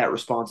take that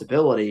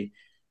responsibility?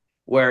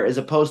 Where as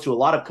opposed to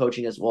a lot of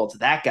coaching as well, it's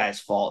that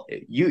guy's fault.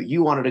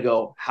 You wanted to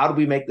go, how do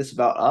we make this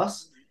about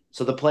us?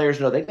 So the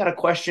players know they got a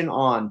question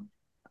on,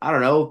 I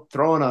don't know,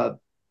 throwing a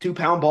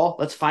 2-pound ball.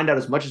 Let's find out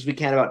as much as we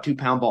can about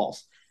 2-pound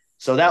balls.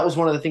 So that was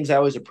one of the things I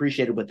always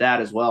appreciated with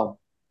that as well.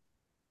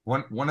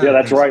 One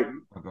that's right.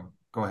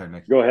 Go ahead,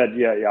 Nick. Go ahead.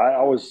 Yeah. I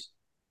always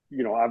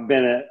I've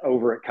been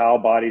over at Kyle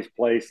Body's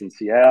place in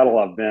Seattle.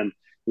 I've been,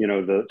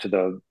 to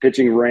the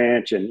pitching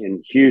ranch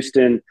in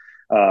Houston.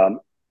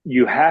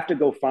 You have to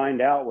go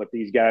find out what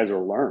these guys are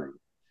learning.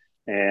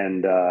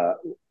 And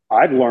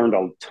I've learned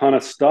a ton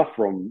of stuff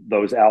from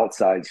those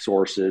outside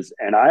sources.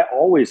 And I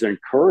always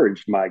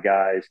encouraged my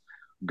guys,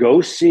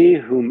 go see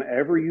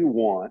whomever you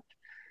want.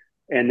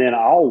 And then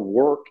I'll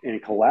work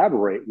and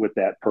collaborate with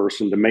that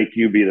person to make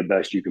you be the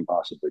best you can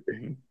possibly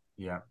be.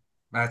 Yeah,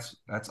 that's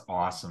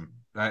awesome.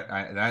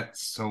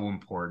 That's so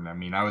important. I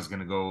mean, I was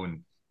going to go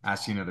and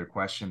ask you another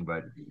question,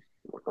 but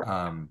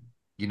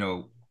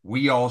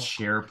we all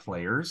share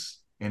players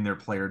in their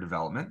player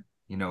development.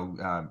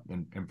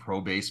 In pro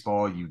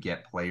baseball, you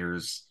get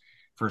players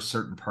for a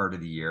certain part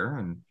of the year,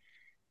 and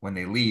when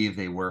they leave,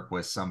 they work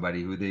with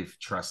somebody who they've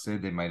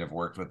trusted. They might have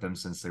worked with them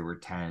since they were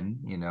 10,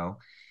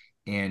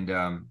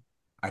 and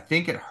I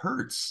think it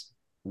hurts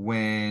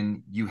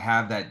when you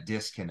have that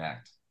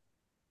disconnect,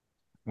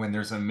 when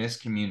there's a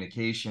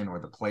miscommunication or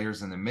the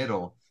players in the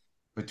middle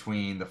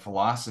between the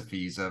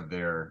philosophies of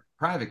their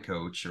private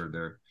coach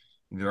or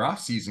their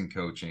off-season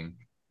coaching,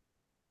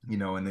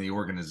 and the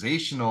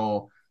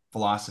organizational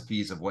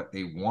philosophies of what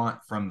they want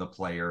from the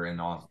player and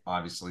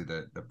obviously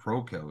the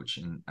pro coach.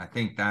 And I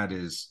think that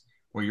is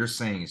what you're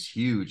saying is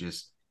huge,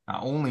 is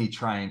not only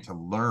trying to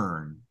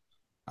learn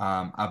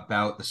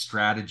about the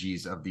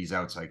strategies of these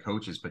outside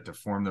coaches, but to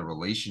form the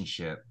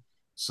relationship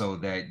so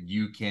that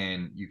you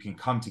can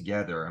come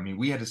together. I mean,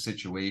 we had a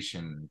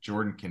situation,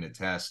 Jordan can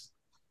attest,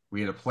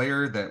 we had a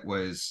player that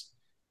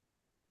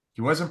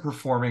he wasn't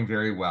performing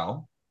very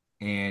well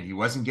and he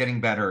wasn't getting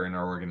better in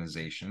our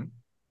organization.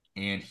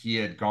 And he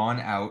had gone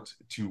out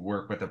to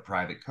work with a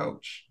private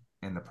coach,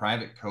 and the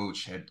private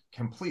coach had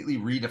completely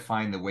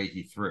redefined the way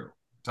he threw.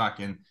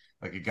 Talking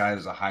like a guy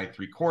who's a high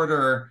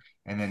 3/4,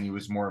 and then he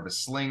was more of a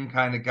sling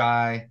kind of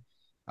guy.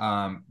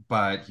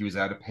 But he was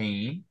out of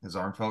pain. His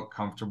arm felt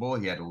comfortable.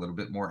 He had a little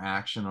bit more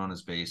action on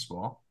his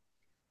baseball.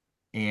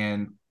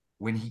 And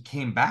when he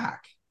came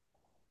back,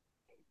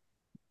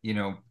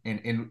 and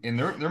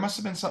there must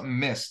have been something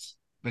missed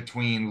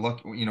between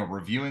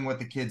reviewing what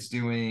the kid's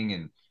doing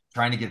and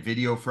trying to get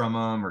video from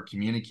him or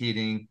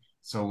communicating.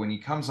 So when he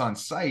comes on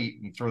site,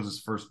 he throws his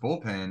first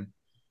bullpen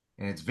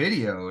and it's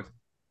videoed.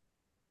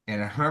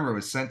 And I remember it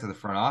was sent to the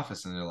front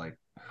office and they're like,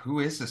 who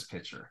is this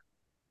pitcher?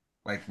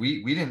 Like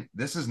we didn't,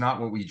 this is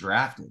not what we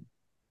drafted.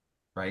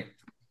 Right.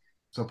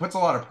 So it puts a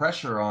lot of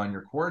pressure on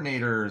your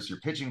coordinators, your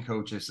pitching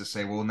coaches to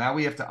say, well, now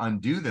we have to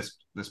undo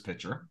this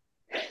pitcher.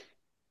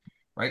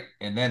 Right.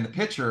 And then the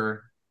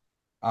pitcher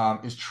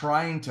is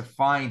trying to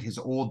find his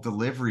old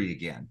delivery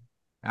again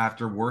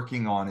after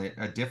working on it,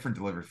 a different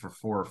delivery for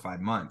 4 or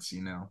 5 months,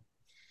 and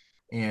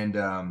he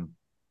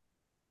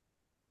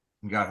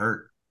got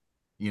hurt.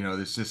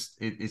 There's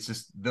it's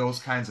just those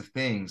kinds of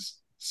things.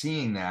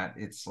 Seeing that,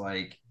 it's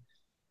like,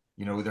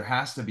 there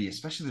has to be,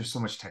 especially there's so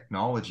much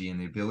technology and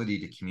the ability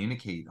to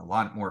communicate a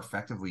lot more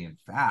effectively and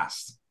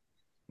fast.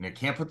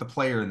 Can't put the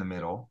player in the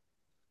middle.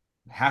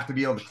 Have to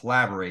be able to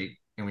collaborate,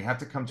 and we have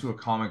to come to a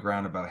common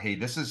ground about, hey,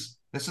 this is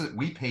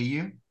we pay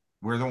you.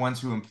 We're the ones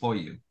who employ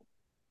you.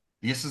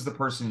 This is the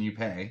person you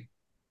pay.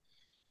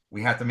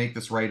 We have to make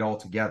this right all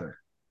together,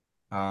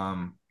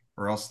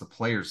 or else the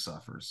player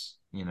suffers.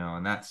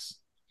 And that's,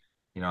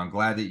 I'm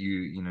glad that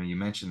you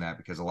mentioned that,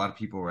 because a lot of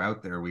people are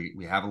out there.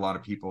 We have a lot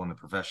of people in the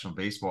professional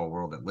baseball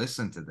world that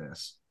listen to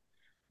this,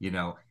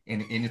 and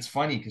it's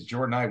funny because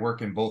Jordan and I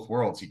work in both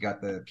worlds. You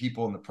got the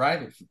people in the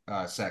private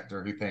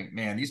sector who think,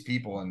 man, these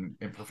people in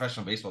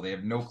professional baseball, they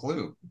have no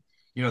clue.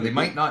 They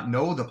might not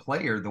know the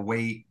player the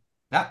way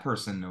that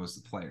person knows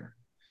the player.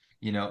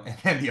 And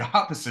then the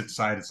opposite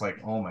side, it's like,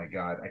 oh my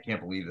God, I can't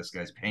believe this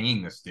guy's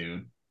paying this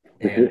dude.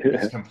 And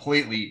he's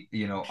completely,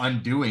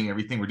 undoing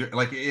everything we're doing.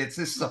 Like, this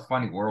is a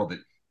funny world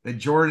that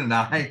Jordan and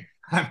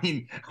I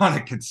mean, on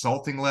a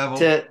consulting level.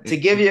 To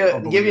give you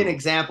an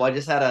example, I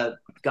just had it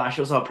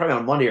was probably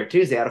on Monday or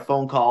Tuesday, I had a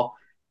phone call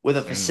with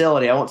a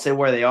facility. I won't say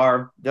where they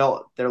are.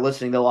 They're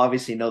listening. They'll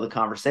obviously know the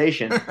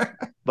conversation.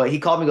 But he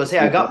called me and goes, hey,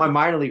 I got my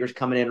minor leaguers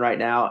coming in right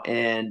now.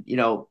 And,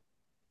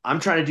 I'm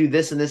trying to do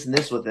this and this and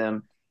this with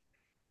them.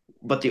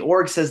 But the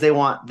org says they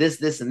want this,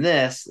 this, and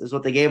this is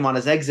what they gave him on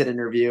his exit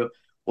interview.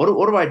 What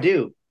do I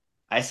do?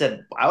 I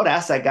said, I would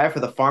ask that guy for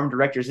the farm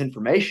director's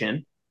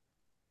information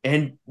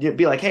and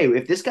be like, hey,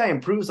 if this guy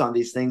improves on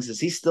these things, is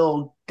he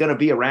still going to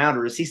be around,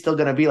 or is he still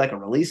going to be like a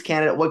release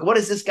candidate? Like, what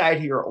is this guy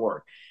to your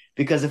org?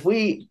 Because if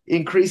we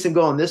increase him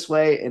going this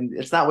way and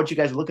it's not what you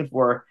guys are looking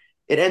for,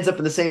 it ends up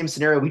in the same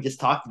scenario we just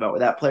talked about,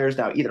 where that player's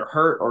now either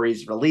hurt or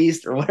he's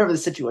released or whatever the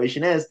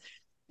situation is,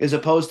 as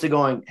opposed to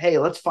going, hey,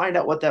 let's find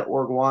out what that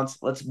org wants.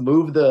 Let's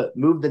move the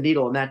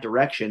needle in that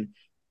direction.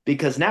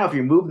 Because now if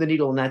you move the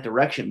needle in that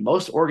direction,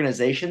 most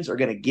organizations are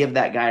going to give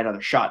that guy another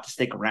shot to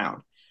stick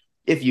around.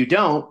 If you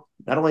don't,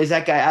 not only is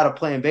that guy out of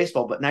playing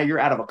baseball, but now you're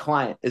out of a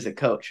client as a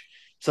coach.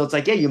 So it's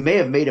like, yeah, you may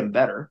have made him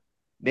better.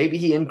 Maybe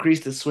he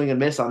increased his swing and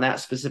miss on that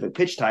specific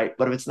pitch type,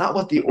 but if it's not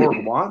what the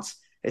org wants,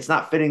 it's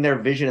not fitting their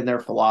vision and their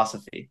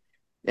philosophy.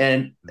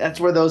 And that's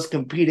where those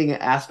competing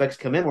aspects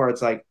come in, where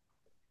it's like,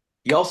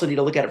 you also need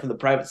to look at it from the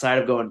private side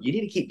of going, you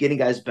need to keep getting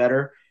guys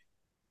better.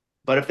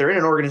 But if they're in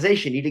an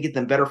organization, you need to get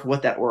them better for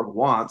what that org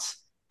wants,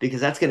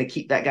 because that's going to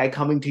keep that guy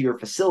coming to your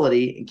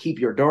facility and keep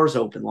your doors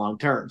open long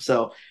term.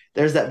 So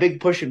there's that big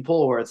push and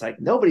pull where it's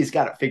like nobody's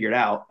got it figured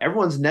out.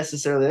 Everyone's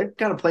necessarily, they're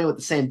kind of playing with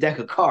the same deck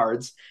of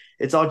cards.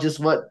 It's all just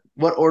what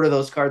order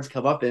those cards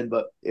come up in.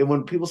 But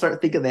when people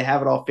start thinking they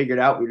have it all figured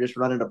out, we're just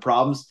running into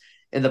problems,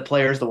 and the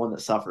player is the one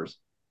that suffers.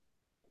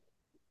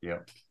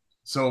 Yeah.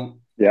 So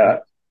Yeah.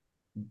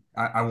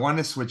 I want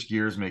to switch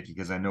gears, Mickey,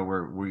 because I know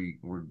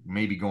we're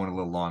maybe going a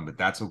little long, but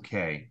that's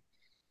okay.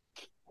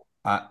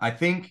 I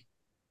think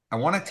I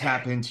want to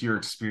tap into your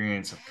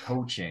experience of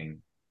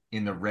coaching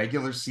in the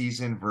regular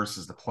season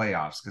versus the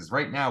playoffs, because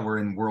right now we're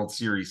in World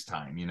Series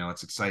time. You know,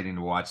 it's exciting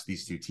to watch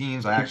these two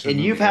teams. I actually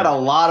And you've had a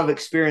lot of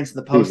experience in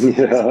the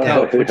postseason as a Yeah,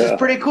 coach, which is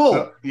pretty cool.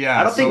 So,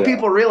 I don't think so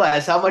people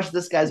realize how much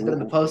this guy's been in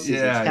the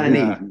postseason. It's kind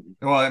of neat.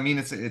 Well, I mean,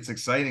 it's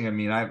exciting. I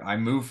mean, I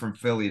moved from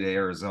Philly to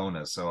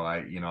Arizona, so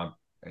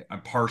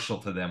I'm partial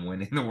to them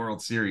winning the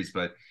World Series,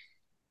 but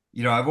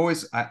I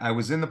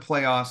was in the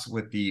playoffs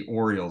with the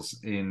Orioles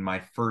in my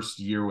first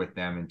year with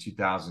them in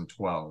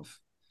 2012.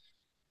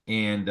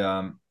 And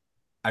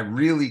I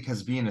really,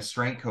 because being a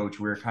strength coach,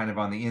 we were kind of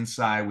on the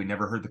inside. We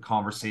never heard the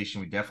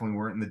conversation. We definitely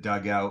weren't in the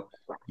dugout.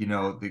 You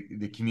know,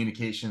 the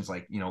communications,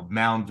 like,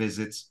 mound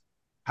visits.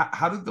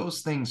 How did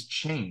those things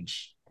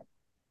change,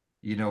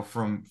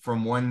 from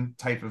one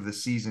type of the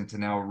season to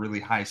now a really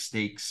high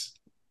stakes,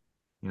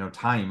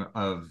 time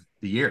of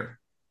the year?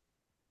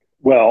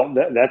 Well,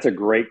 that's a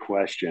great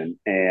question,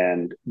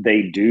 and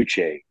they do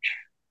change.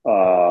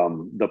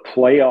 The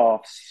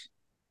playoffs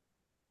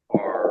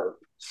are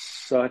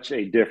such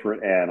a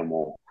different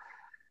animal.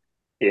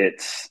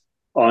 It's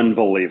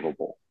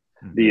unbelievable.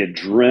 Mm-hmm. The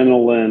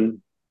adrenaline,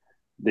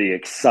 the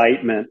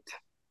excitement,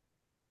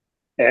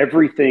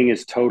 everything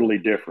is totally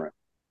different.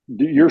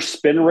 Your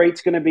spin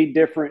rate's going to be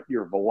different.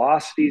 Your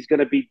velocity is going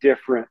to be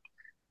different.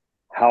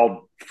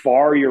 How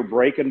far your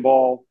breaking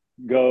ball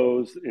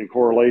goes in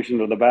correlation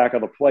to the back of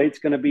the plate is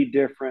going to be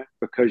different,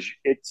 because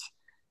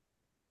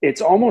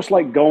it's almost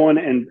like going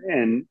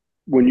and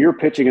when you're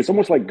pitching, it's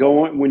almost like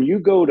going when you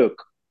go to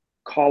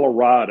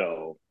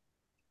Colorado,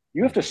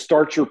 you have to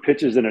start your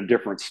pitches in a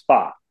different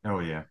spot. Oh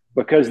yeah,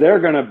 because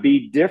they're going to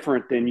be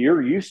different than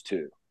you're used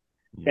to.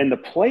 yeah. And the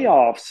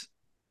playoffs,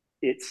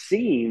 it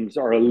seems,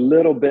 are a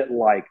little bit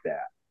like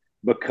that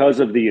because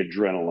of the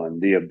adrenaline,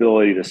 the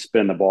ability to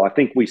spin the ball. I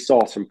think we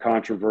saw some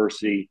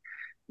controversy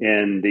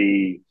in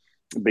the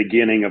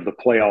beginning of the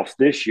playoffs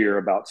this year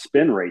about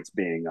spin rates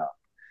being up.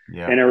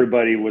 Yeah. And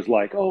everybody was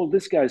like, oh,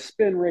 this guy's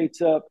spin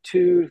rate's up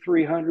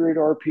 300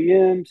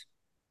 RPMs.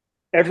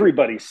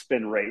 Everybody's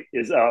spin rate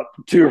is up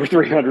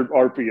 300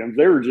 RPMs.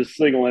 They were just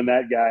singling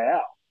that guy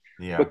out.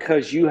 Yeah.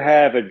 Because you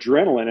have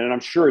adrenaline, and I'm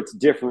sure it's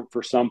different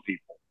for some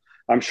people.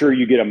 I'm sure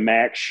you get a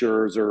Max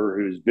Scherzer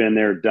who's been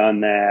there,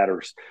 done that,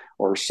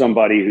 or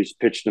somebody who's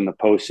pitched in the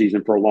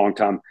postseason for a long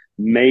time.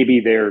 Maybe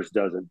theirs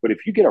doesn't. But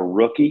if you get a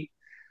rookie,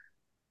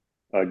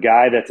 a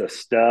guy that's a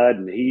stud,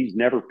 and he's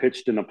never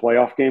pitched in a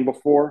playoff game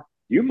before,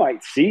 you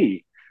might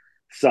see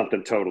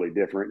something totally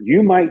different.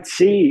 You might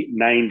see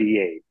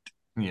 98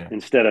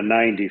 instead of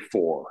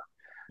 94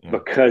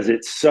 because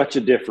it's such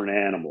a different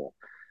animal.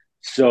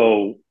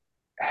 So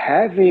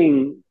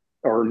having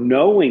or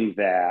knowing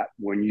that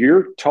when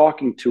you're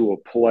talking to a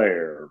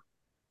player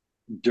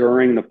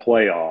during the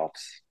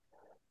playoffs,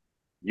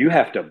 you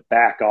have to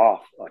back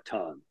off a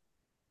ton.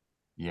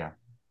 Yeah.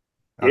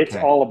 Okay. It's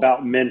all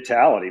about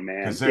mentality,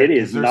 man. It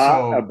is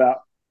not about.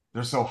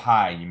 They're so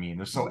high. You mean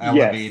they're so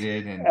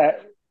elevated? Yes,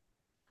 and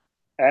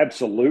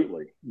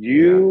absolutely.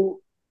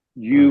 You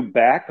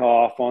back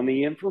off on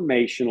the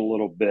information a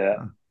little bit.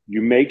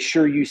 You make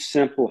sure you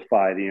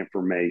simplify the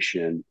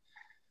information,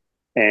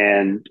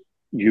 and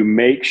you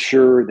make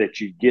sure that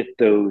you get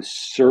those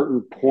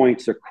certain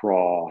points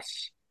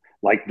across.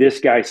 Like, this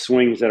guy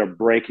swings at a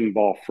breaking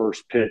ball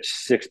first pitch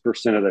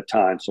 6% of the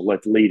time, so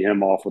let's lead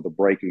him off with a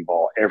breaking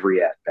ball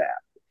every at bat.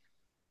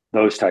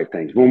 Those type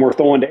things. When we're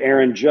throwing to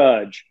Aaron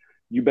Judge,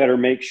 you better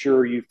make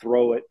sure you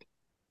throw it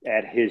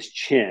at his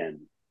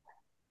chin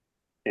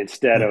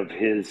instead of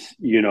his,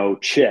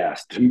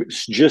 chest,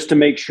 just to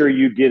make sure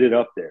you get it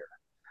up there.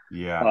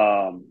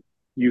 Yeah.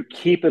 You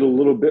keep it a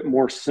little bit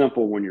more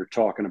simple when you're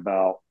talking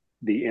about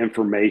the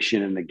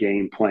information and the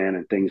game plan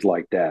and things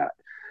like that.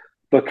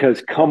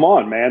 Because come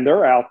on, man,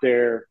 they're out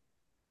there.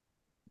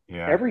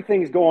 Yeah.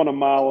 Everything's going a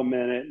mile a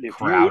minute. And if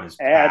you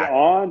add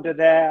on to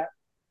that,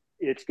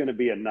 it's going to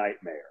be a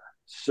nightmare.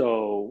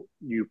 So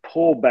you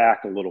pull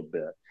back a little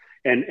bit.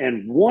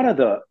 And one of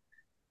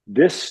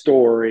this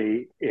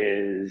story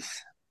is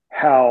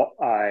how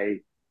I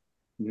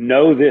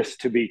know this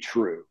to be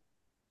true.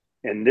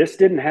 And this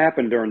didn't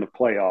happen during the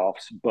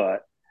playoffs,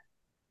 but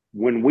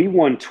when we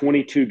won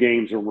 22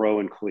 games in a row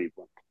in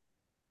Cleveland,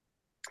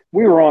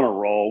 we were on a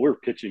roll. We were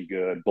pitching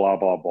good, blah,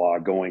 blah, blah,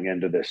 going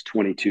into this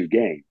 22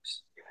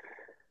 games.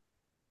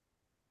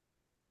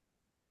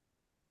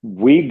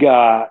 We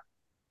got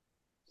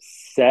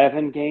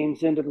 7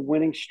 games into the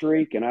winning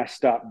streak, and I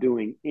stopped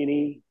doing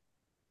any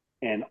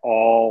and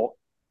all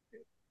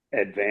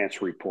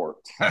advance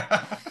reports.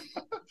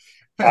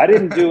 I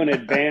didn't do an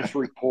advance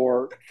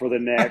report for the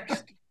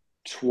next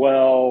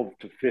 12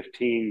 to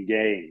 15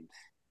 games.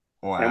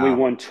 Wow. And we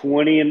won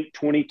 20 and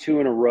 22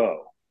 in a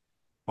row.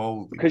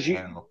 Holy because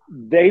hell.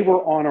 they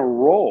were on a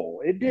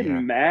roll. It didn't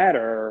Yeah.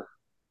 matter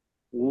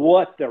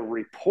what the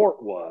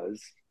report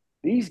was.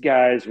 These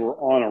guys were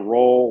on a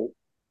roll.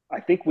 I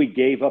think we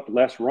gave up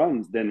less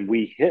runs than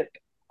we hit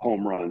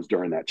home runs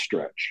during that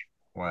stretch.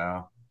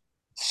 Wow.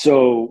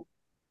 So,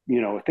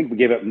 I think we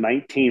gave up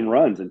 19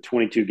 runs in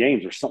 22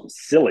 games or something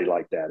silly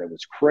like that. It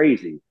was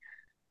crazy.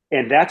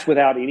 And that's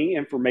without any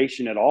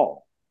information at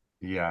all.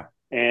 Yeah.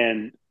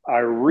 And I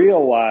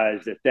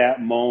realized at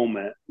that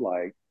moment,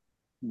 like,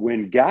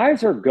 when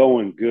guys are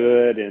going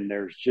good and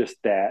there's just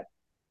that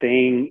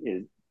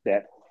thing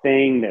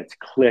that's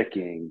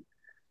clicking,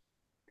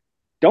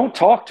 don't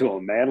talk to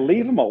them, man.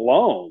 Leave them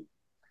alone,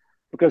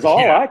 because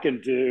all I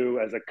can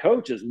do as a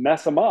coach is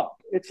mess them up.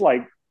 It's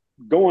like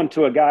going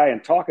to a guy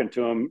and talking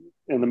to him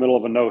in the middle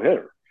of a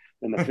no-hitter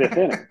in the fifth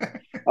inning.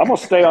 I'm going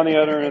to stay on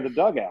the other end of the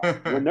dugout.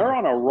 When they're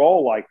on a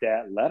roll like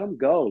that, let them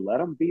go. Let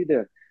them be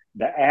the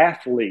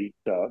athlete,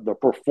 the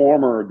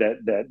performer,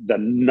 that the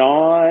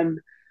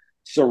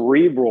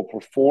non-cerebral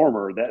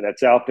performer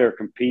that's out there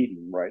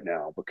competing right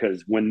now.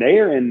 Because when they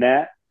are in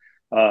that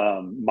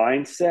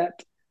mindset,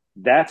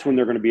 that's when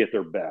they're going to be at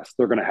their best.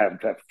 They're going to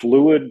have that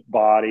fluid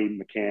body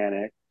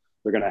mechanic.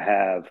 They're going to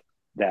have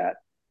that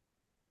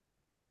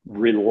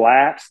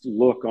relaxed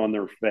look on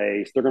their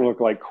face. They're going to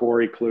look like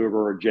Corey Kluber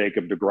or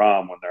Jacob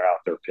deGrom when they're out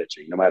there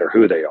pitching, no matter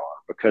who they are,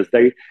 because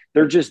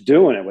they're just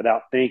doing it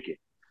without thinking.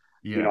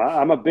 Yeah.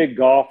 I'm a big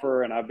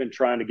golfer, and I've been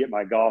trying to get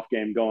my golf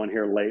game going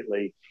here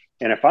lately.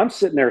 And if I'm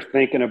sitting there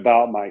thinking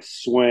about my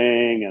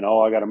swing and,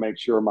 I got to make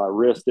sure my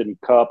wrist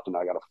isn't cupped and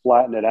I got to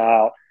flatten it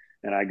out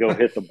and I go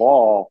hit the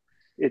ball,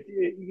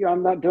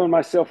 I'm not doing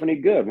myself any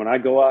good. When I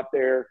go out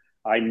there,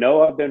 I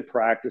know I've been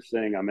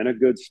practicing, I'm in a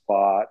good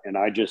spot, and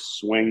I just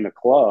swing the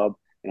club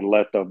and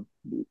let the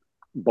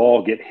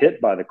ball get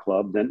hit by the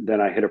club,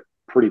 then I hit a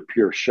pretty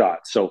pure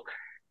shot. So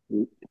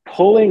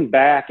pulling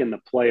back in the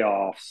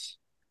playoffs,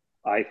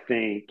 I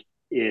think,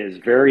 is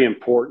very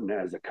important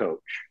as a coach.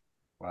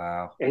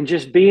 Wow. And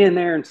just being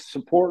there and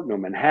supporting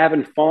them and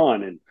having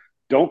fun, and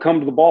don't come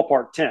to the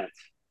ballpark tense.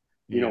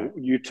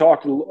 You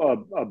talked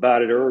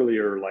about it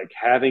earlier, like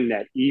having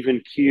that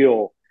even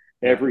keel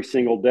every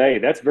single day.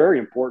 That's very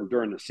important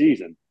during the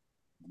season.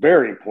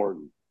 Very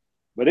important.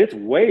 But it's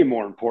way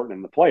more important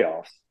in the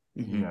playoffs.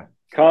 Yeah.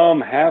 Come,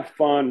 have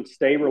fun,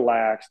 stay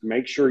relaxed,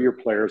 make sure your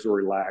players are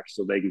relaxed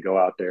so they can go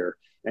out there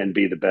and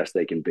be the best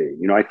they can be.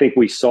 I think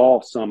we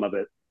saw some of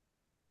it.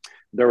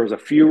 There was a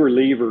few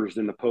relievers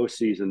in the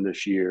postseason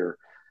this year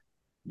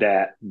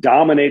that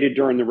dominated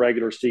during the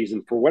regular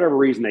season. For whatever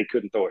reason, they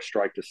couldn't throw a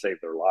strike to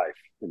save their life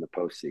in the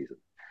postseason.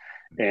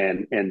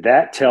 And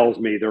that tells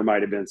me there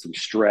might have been some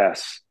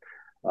stress,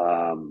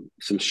 some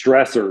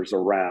stressors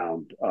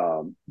around.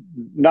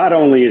 Not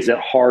only is it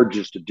hard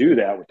just to do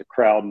that with the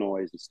crowd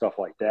noise and stuff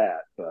like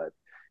that, but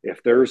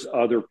if there's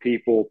other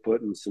people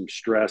putting some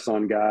stress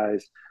on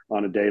guys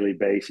on a daily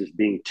basis,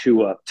 being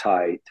too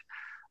uptight,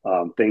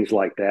 things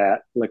like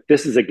that, like,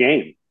 this is a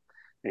game.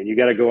 And you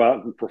got to go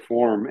out and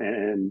perform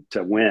and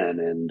to win.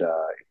 And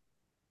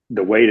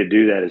the way to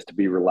do that is to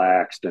be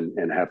relaxed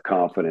and have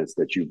confidence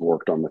that you've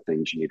worked on the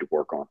things you need to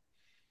work on.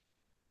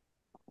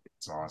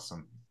 It's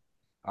awesome.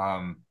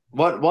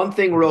 One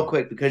thing real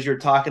quick, because you're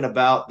talking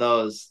about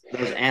those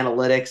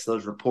analytics,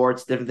 those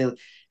reports, different things.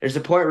 There's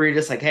a point where you're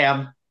just like, hey,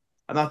 I'm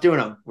not doing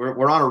them.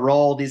 We're on a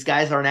roll. These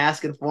guys aren't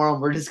asking for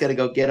them. We're just gonna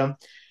go get them.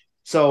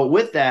 So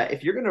with that,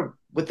 if you're gonna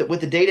with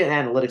the data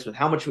and analytics, with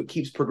how much it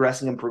keeps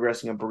progressing and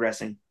progressing and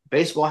progressing,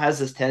 baseball has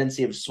this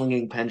tendency of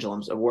swinging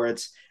pendulums, of where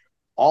it's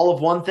all of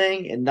one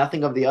thing and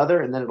nothing of the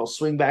other, and then it'll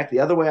swing back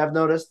the other way, I've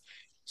noticed.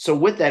 So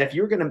with that, if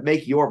you're going to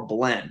make your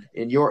blend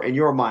in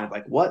your mind,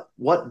 like what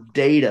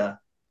data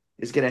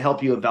is going to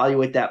help you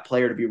evaluate that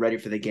player to be ready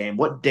for the game?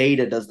 What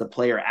data does the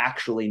player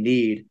actually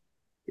need?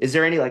 Is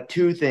there any, like,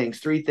 2 things,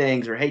 3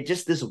 things, or, hey,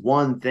 just this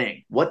one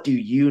thing? What do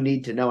you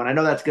need to know? And I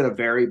know that's going to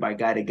vary by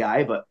guy to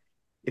guy, but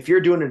if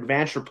you're doing an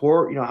advanced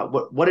report,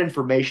 what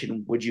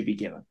information would you be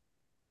given?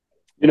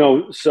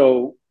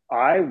 So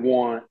I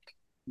want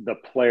the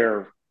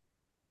player,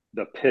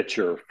 the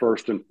pitcher,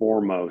 first and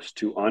foremost,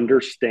 to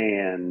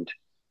understand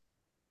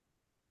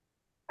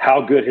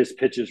how good his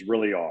pitches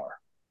really are.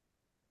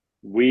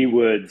 We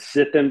would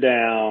sit them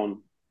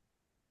down.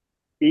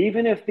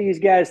 Even if these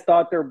guys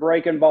thought their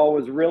breaking ball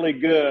was really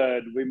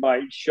good, we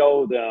might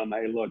show them,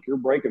 hey, look, your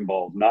breaking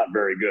ball is not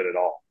very good at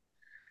all.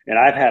 And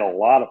I've had a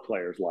lot of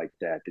players like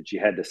that you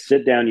had to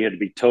sit down, you had to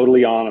be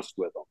totally honest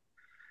with them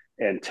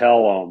and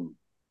tell them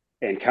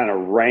and kind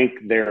of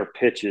rank their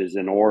pitches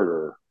in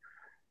order.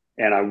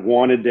 And I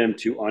wanted them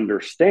to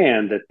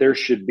understand that there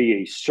should be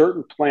a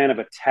certain plan of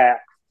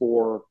attack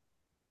for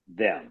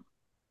them,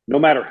 no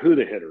matter who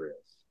the hitter is.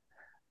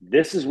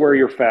 This is where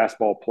your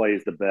fastball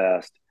plays the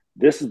best.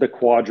 This is the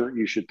quadrant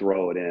you should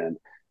throw it in.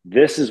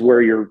 This is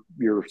where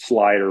your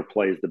slider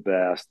plays the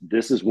best.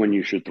 This is when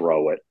you should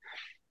throw it.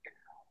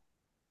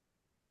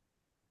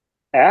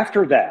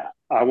 After that,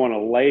 I want to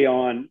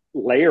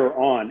layer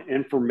on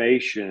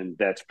information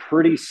that's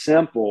pretty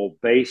simple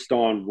based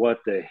on what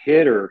the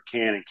hitter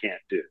can and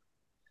can't do.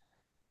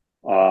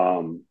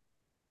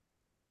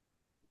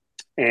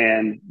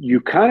 And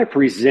you kind of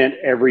present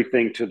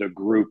everything to the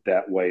group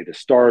that way, the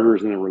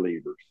starters and the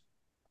relievers.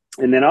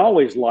 And then I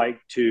always like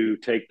to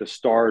take the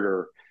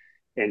starter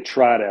and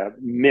try to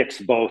mix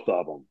both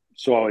of them.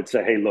 So I would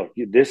say, hey, look,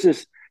 this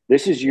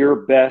is your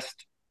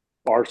best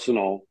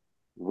arsenal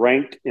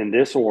ranked in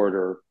this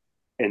order,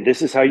 and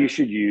this is how you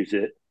should use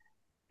it.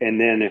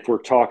 And then if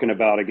we're talking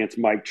about against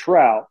Mike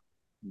Trout,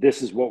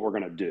 this is what we're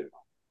going to do.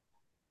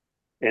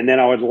 And then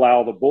I would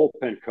allow the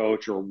bullpen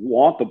coach, or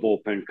want the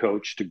bullpen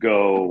coach, to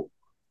go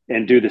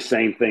and do the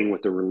same thing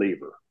with the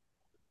reliever.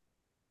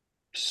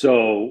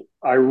 So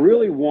I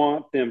really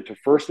want them to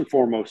first and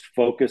foremost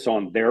focus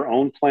on their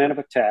own plan of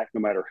attack,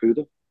 no matter who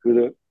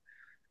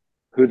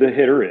the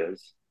hitter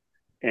is,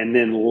 and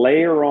then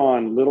layer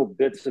on little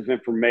bits of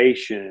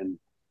information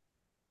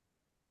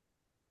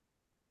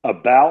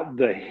about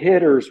the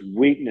hitter's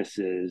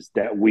weaknesses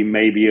that we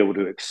may be able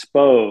to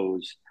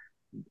expose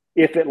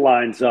if it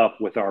lines up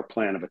with our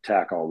plan of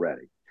attack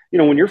already. You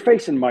know, when you're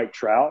facing Mike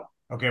Trout.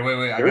 Okay,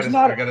 wait. I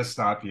gotta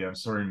stop you. I'm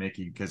sorry,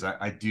 Mickey, because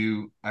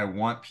I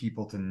want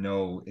people to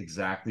know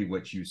exactly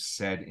what you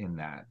said in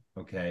that.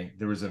 Okay.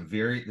 There's a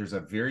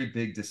very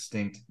big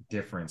distinct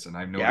difference. And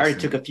I've noticed. Yeah, I already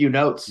took a few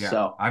notes. Yeah,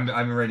 so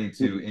I'm ready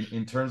to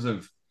in terms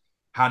of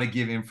how to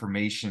give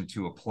information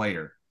to a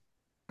player.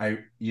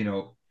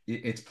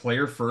 It's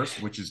player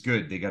first, which is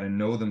good. They got to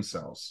know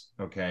themselves.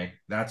 Okay.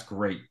 That's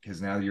great, because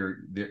now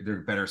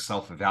they're better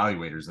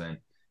self-evaluators then.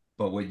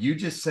 But what you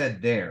just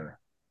said there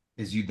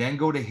is you then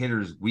go to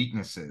hitters'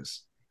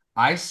 weaknesses.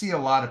 I see a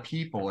lot of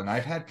people, and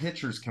I've had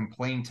pitchers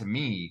complain to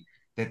me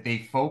that they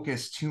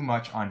focus too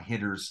much on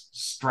hitters'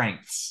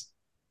 strengths.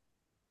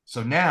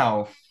 So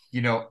now,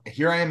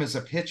 here I am as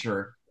a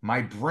pitcher,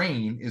 my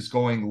brain is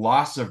going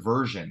loss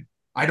aversion.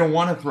 I don't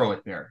want to throw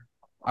it there.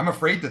 I'm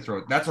afraid to throw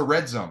it. That's a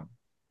red zone.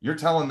 You're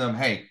telling them,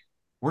 hey,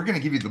 we're going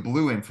to give you the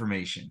blue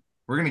information.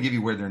 We're going to give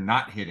you where they're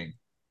not hitting.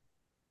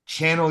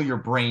 Channel your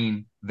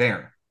brain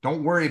there.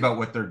 Don't worry about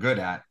what they're good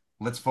at.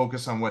 Let's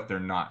focus on what they're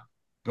not.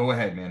 Go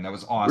ahead, man. That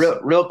was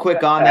awesome. Real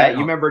quick on that. You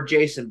remember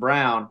Jason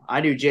Brown?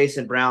 I knew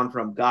Jason Brown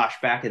from,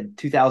 back in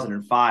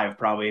 2005,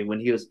 probably, when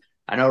he was,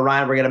 I know,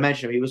 Ryan, we're going to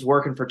mention him. He was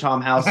working for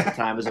Tom House at the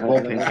time as a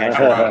bullpen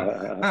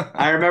catcher.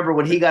 I remember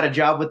when he got a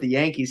job with the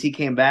Yankees, he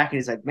came back and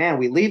he's like, man,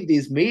 we leave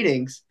these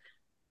meetings.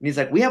 And he's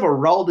like, we have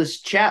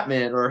Aroldis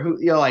Chapman, or who,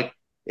 like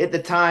at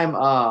the time,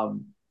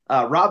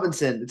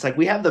 Robinson. It's like,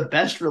 we have the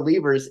best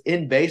relievers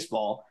in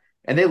baseball.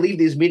 And they leave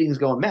these meetings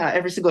going, man,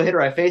 every single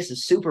hitter I face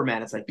is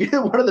Superman. It's like,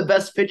 you're one of the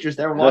best pitchers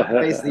to ever walk the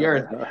face of the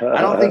earth.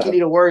 I don't think you need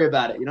to worry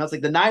about it. It's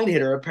like the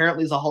 9-hitter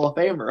apparently is a Hall of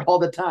Famer all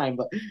the time,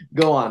 but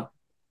go on.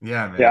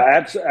 Yeah, man.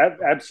 Yeah,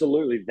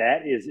 absolutely.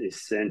 That is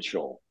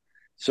essential.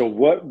 So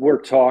what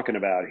we're talking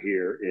about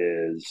here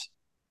is,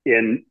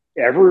 in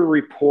every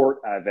report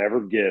I've ever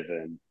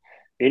given,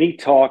 any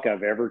talk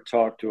I've ever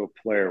talked to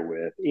a player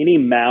with, any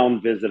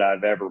mound visit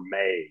I've ever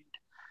made,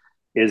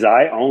 is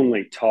I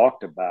only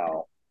talked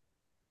about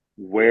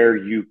where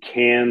you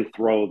can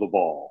throw the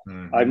ball.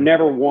 Mm-hmm. I've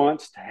never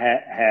once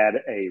had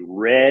a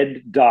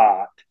red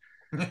dot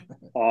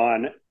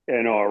on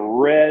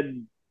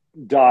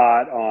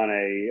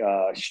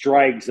a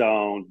strike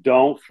zone.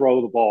 Don't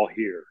throw the ball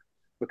here,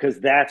 because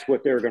that's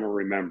what they're going to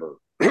remember.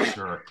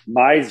 Sure.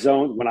 My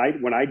zone, when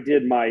I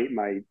did my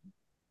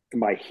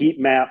heat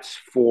maps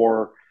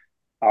for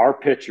our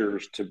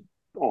pitchers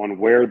on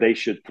where they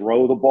should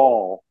throw the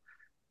ball,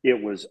 it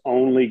was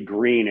only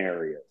green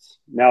areas.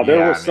 Now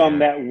there were some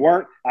that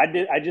weren't.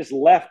 I just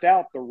left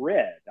out the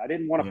red. I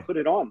didn't want to put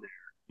it on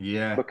there.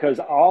 Yeah. Because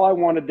all I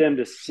wanted them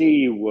to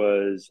see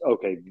was,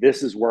 okay,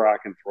 this is where I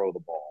can throw the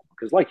ball.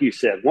 Because like you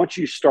said, once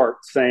you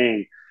start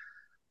saying,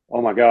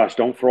 oh my gosh,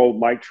 don't throw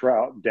Mike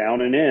Trout down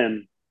and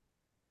in.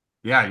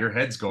 Yeah, your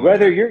head's going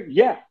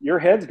there. Your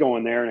head's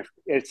going there. And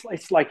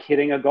it's like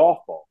hitting a golf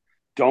ball.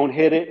 Don't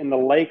hit it in the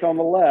lake on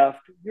the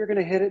left. You're going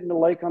to hit it in the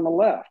lake on the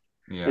left.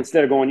 Yeah.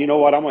 Instead of going, you know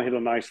what, I'm going to hit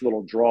a nice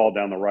little draw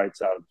down the right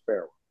side of the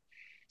fairway.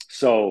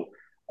 So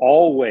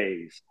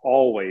always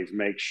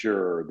make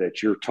sure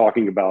that you're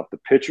talking about the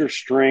pitcher's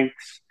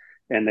strengths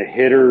and the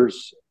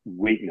hitter's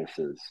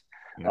weaknesses.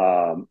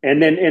 Yeah.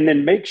 And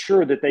then make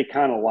sure that they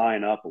kind of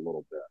line up a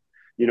little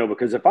bit,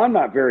 because if I'm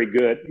not very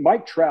good,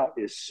 Mike Trout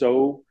is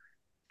so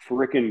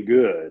freaking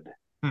good.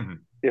 Mm-hmm.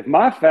 If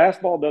my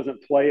fastball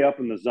doesn't play up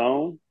in the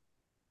zone,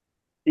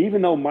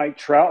 even though Mike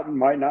Trout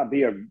might not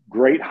be a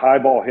great high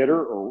ball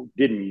hitter, or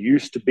didn't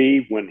used to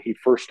be when he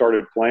first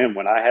started playing,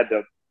 when I had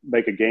to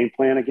make a game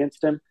plan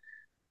against him,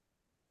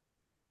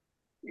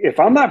 if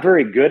I'm not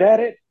very good at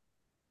it,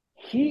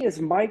 he is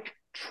Mike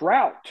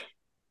Trout.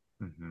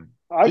 Mm-hmm.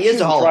 I shouldn't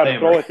try to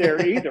throw it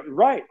there either.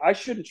 Right. I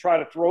shouldn't try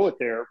to throw it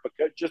there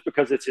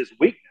because it's his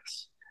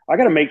weakness. I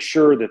got to make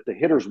sure that the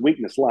hitter's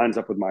weakness lines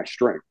up with my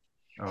strength.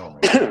 Oh,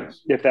 my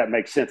if that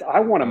makes sense. I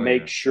want to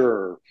make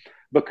sure,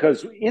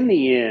 because in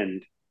the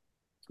end,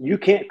 you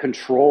can't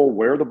control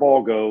where the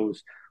ball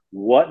goes,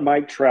 what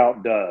Mike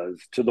Trout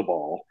does to the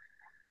ball.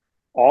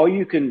 All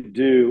you can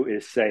do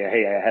is say,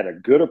 hey, I had a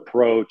good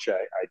approach.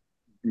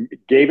 I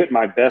gave it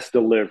my best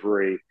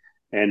delivery,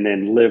 and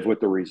then live with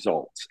the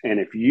results. And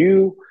if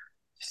you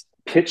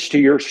pitch to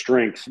your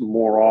strengths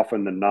more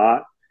often than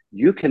not,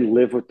 you can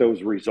live with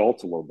those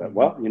results a little bit. Mm-hmm.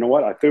 Well, you know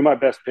what? I threw my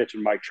best pitch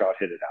and Mike Trout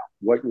hit it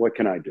out. What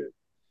can I do?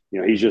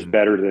 He's just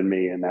better than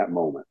me in that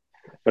moment.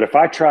 But if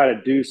I try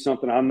to do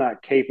something I'm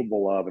not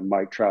capable of and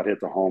Mike Trout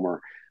hits a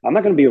homer, I'm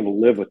not going to be able to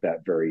live with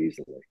that very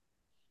easily.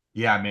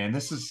 Yeah, man,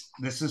 this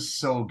is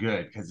so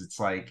good because it's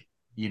like,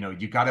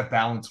 you got to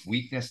balance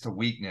weakness to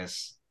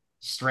weakness,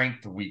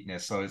 strength to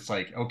weakness. So it's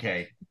like,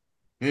 okay,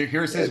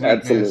 here's his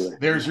weakness. Absolutely.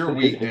 There's your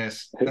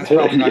weakness. That's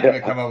probably not going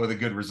to come up with a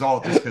good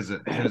result just because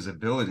of his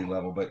ability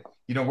level. But,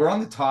 we're on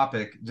the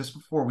topic just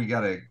before we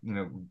got to,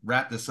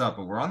 wrap this up,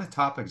 but we're on the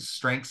topic of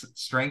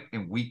strength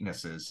and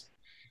weaknesses.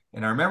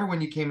 And I remember when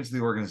you came into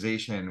the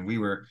organization,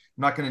 I'm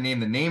not going to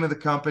name the name of the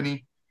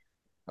company,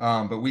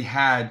 but we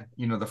had,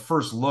 the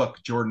first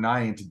look, Jordan and I,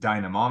 into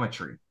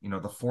dynamometry,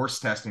 the force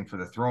testing for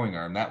the throwing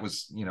arm. That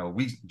was,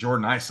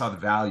 Jordan and I saw the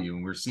value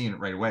and we were seeing it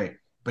right away.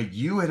 But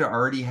you had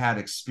already had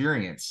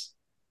experience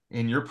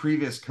in your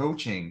previous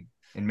coaching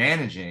and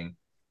managing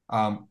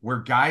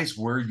where guys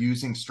were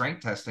using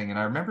strength testing. And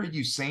I remember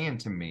you saying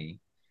to me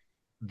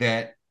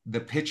that the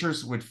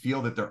pitchers would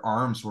feel that their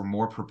arms were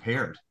more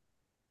prepared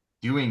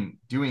doing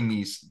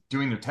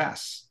their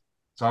tests.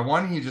 So I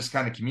wanted you to just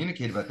kind of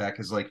communicate about that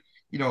because, like,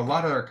 a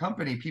lot of our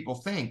company people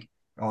think,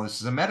 oh,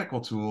 this is a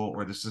medical tool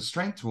or this is a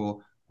strength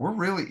tool. We're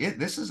really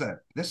this is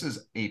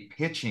a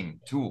pitching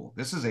tool.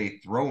 This is a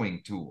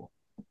throwing tool.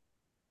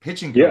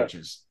 Pitching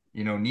coaches,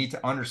 need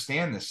to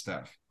understand this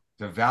stuff,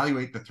 to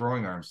evaluate the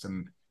throwing arms,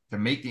 to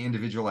make the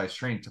individualized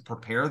training, to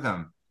prepare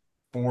them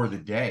for the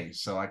day.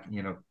 So I,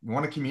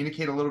 want to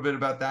communicate a little bit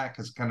about that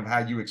because kind of how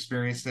you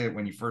experienced it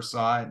when you first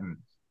saw it, and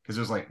because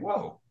it was like,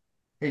 whoa,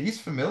 hey, he's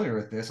familiar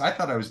with this. I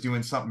thought I was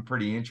doing something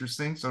pretty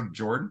interesting. So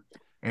Jordan.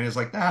 And it's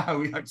like,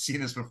 I've seen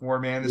this before,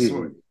 man. This is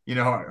what,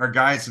 our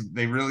guys,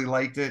 they really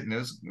liked it. And it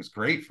was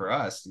great for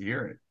us to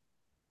hear it.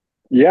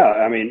 Yeah.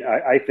 I mean,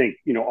 I think,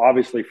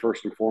 obviously,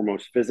 first and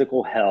foremost,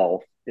 physical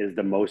health is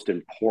the most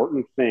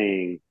important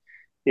thing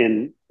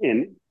in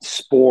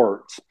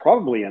sports,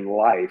 probably in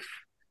life,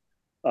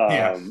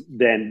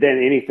 than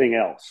anything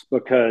else,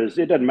 because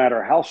it doesn't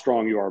matter how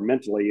strong you are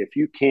mentally. If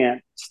you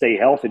can't stay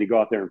healthy to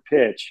go out there and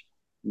pitch,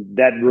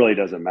 that really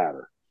doesn't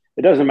matter.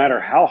 It doesn't matter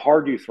how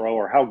hard you throw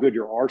or how good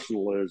your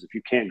arsenal is if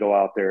you can't go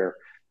out there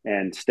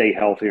and stay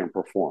healthy and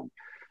perform.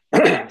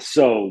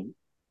 So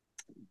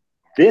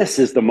this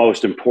is the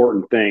most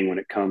important thing when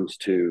it comes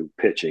to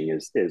pitching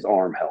is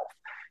arm health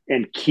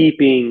and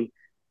keeping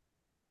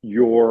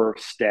your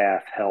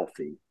staff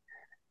healthy.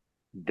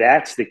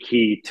 That's the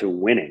key to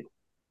winning.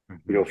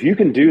 Mm-hmm. If you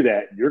can do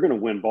that, you're going to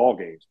win ball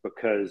games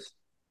because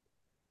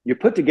you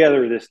put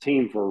together this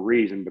team for a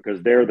reason,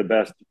 because they're the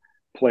best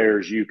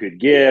players you could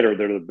get, or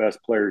they're the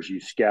best players you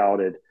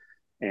scouted.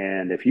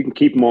 And if you can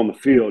keep them on the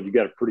field, you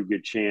got a pretty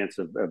good chance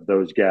of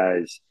those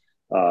guys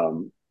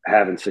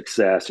having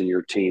success and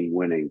your team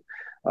winning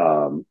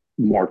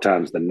more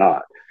times than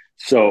not.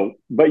 So,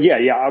 but yeah,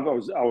 I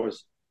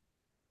was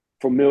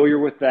familiar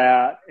with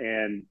that.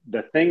 And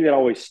the thing that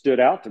always stood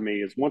out to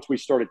me is once we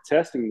started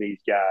testing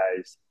these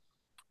guys,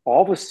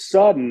 all of a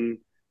sudden,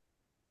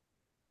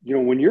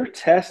 when you're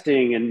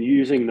testing and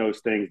using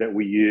those things that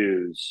we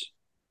use,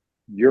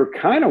 you're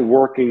kind of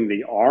working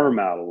the arm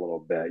out a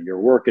little bit. You're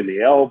working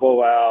the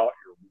elbow out,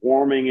 you're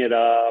warming it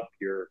up,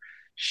 you're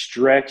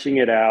stretching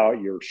it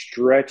out, you're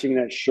stretching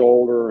that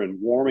shoulder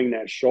and warming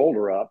that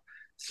shoulder up.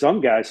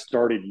 Some guys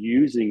started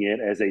using it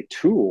as a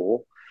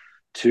tool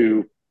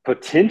to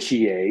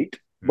potentiate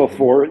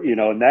before,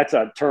 and that's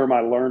a term I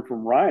learned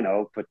from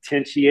Rhino,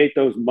 potentiate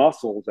those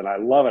muscles. And I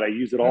love it. I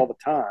use it all the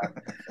time.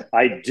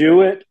 I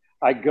do it.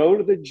 I go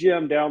to the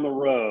gym down the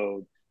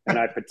road and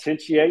I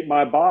potentiate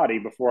my body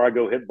before I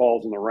go hit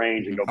balls in the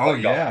range and go. Oh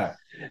yeah,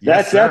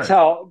 that's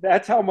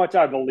how much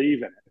I believe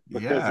in it,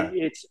 because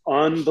it's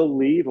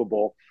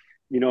unbelievable,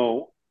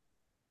 and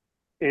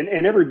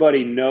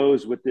everybody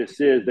knows what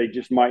this is. They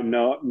just might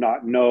not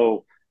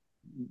know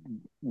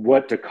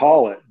what to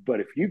call it. But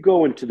if you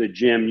go into the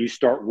gym, you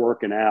start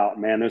working out,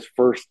 man, those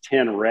first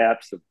 10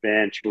 reps of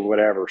bench or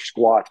whatever,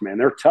 squats, man,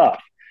 they're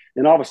tough.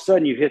 And all of a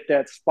sudden you hit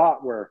that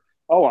spot where,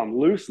 oh, I'm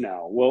loose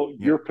now. Well,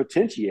 you're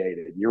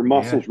potentiated. Your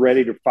muscle's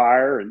ready to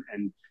fire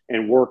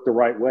and work the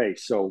right way.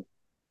 So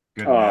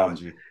good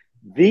analogy.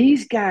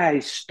 These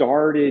guys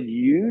started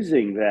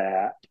using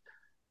that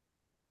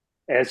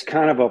as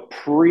kind of a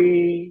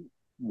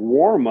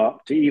warm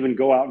up to even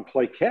go out and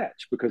play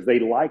catch, because they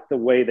liked the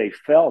way they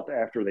felt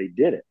after they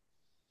did it.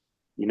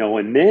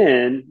 And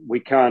then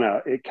it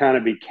kind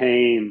of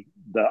became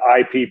the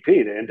IPP,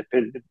 the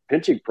independent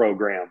pitching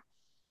program.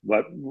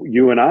 But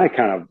you and I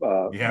kind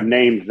of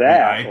named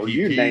that, or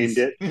you named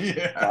it,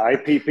 the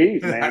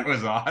IPPs, man. That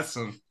was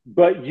awesome.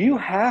 But you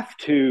have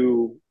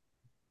to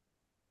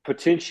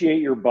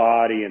potentiate your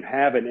body and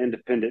have an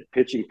independent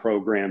pitching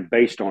program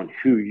based on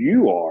who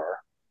you are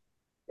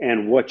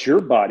and what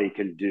your body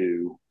can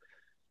do,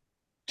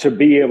 to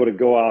be able to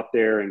go out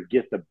there and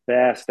get the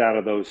best out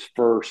of those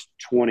first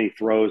 20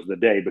 throws of the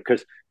day,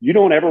 because you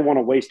don't ever want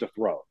to waste a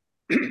throw.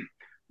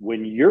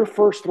 When your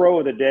first throw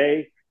of the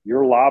day,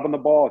 you're lobbing the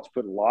ball, it's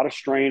putting a lot of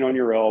strain on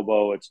your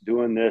elbow, it's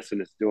doing this and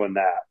it's doing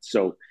that.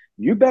 So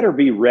you better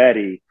be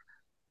ready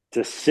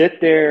to sit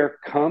there,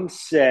 come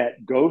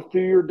set, go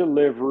through your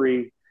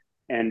delivery,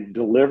 and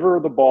deliver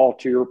the ball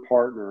to your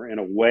partner in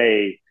a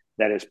way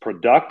that is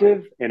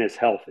productive and is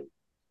healthy.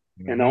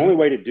 And the only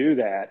way to do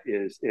that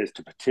is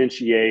to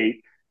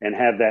potentiate and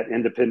have that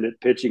independent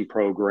pitching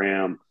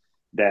program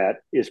that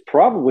is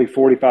probably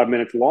 45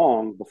 minutes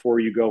long before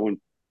you go and,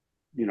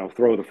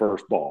 throw the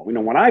first ball.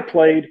 When I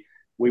played,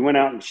 we went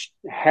out and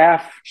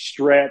half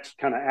stretch,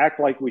 kind of act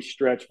like we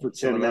stretched for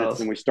 10 minutes,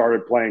 and we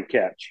started playing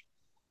catch.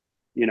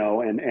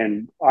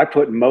 And I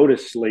put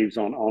Modus sleeves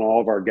on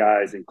all of our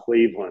guys in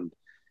Cleveland.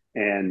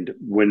 And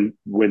when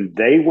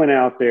they went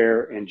out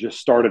there and just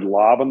started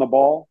lobbing the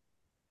ball,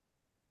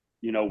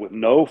 with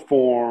no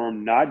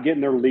form, not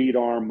getting their lead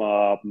arm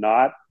up,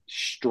 not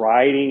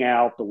striding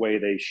out the way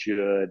they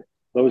should,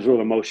 those were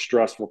the most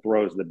stressful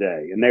throws of the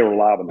day. And they were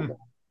lobbing the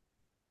ball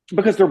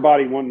because their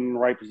body wasn't in the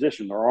right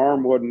position. Their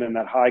arm wasn't in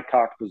that high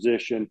cocked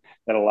position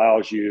that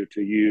allows you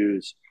to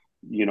use,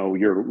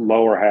 your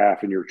lower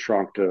half and your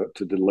trunk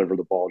to deliver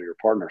the ball to your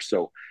partner.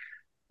 So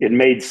it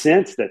made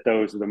sense that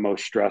those are the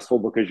most stressful,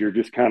 because you're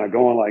just kind of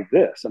going like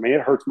this. I mean,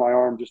 it hurts my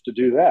arm just to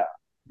do that.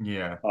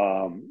 Yeah.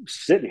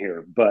 Sitting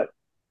here, but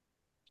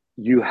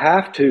you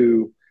have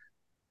to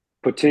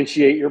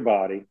potentiate your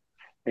body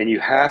and you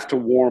have to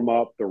warm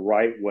up the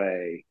right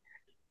way.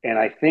 And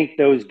I think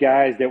those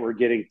guys that were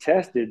getting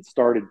tested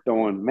started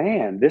throwing,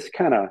 man, this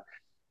kind of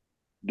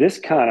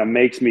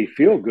makes me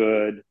feel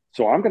good.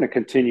 So I'm going to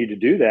continue to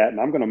do that. And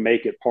I'm going to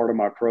make it part of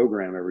my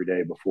program every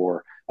day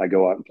before I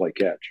go out and play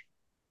catch.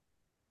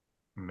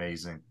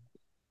 Amazing.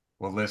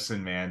 Well,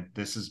 listen, man,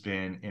 this has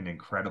been an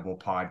incredible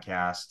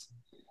podcast.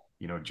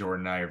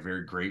 Jordan and I are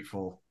very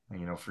grateful,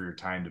 for your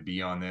time to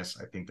be on this.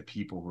 I think the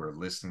people who are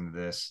listening to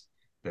this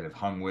that have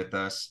hung with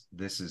us,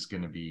 this is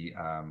going to be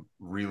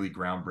really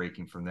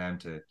groundbreaking for them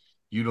to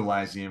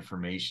utilize the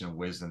information and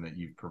wisdom that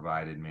you've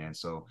provided, man.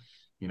 So,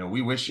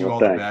 we wish you all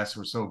the best.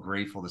 We're so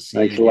grateful to see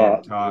you again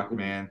and talk,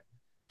 man.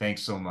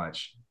 Thanks so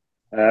much.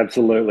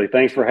 Absolutely.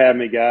 Thanks for having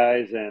me,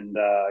 guys. And,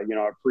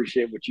 I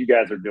appreciate what you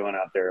guys are doing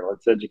out there.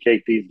 Let's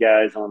educate these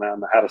guys on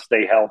how to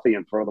stay healthy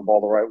and throw the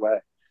ball the right way.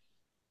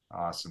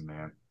 Awesome,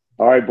 man.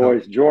 All right,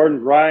 boys.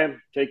 Jordan,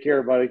 Ryan, take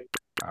care, buddy.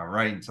 All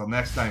right. Until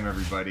next time,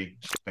 everybody.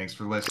 Thanks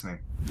for listening.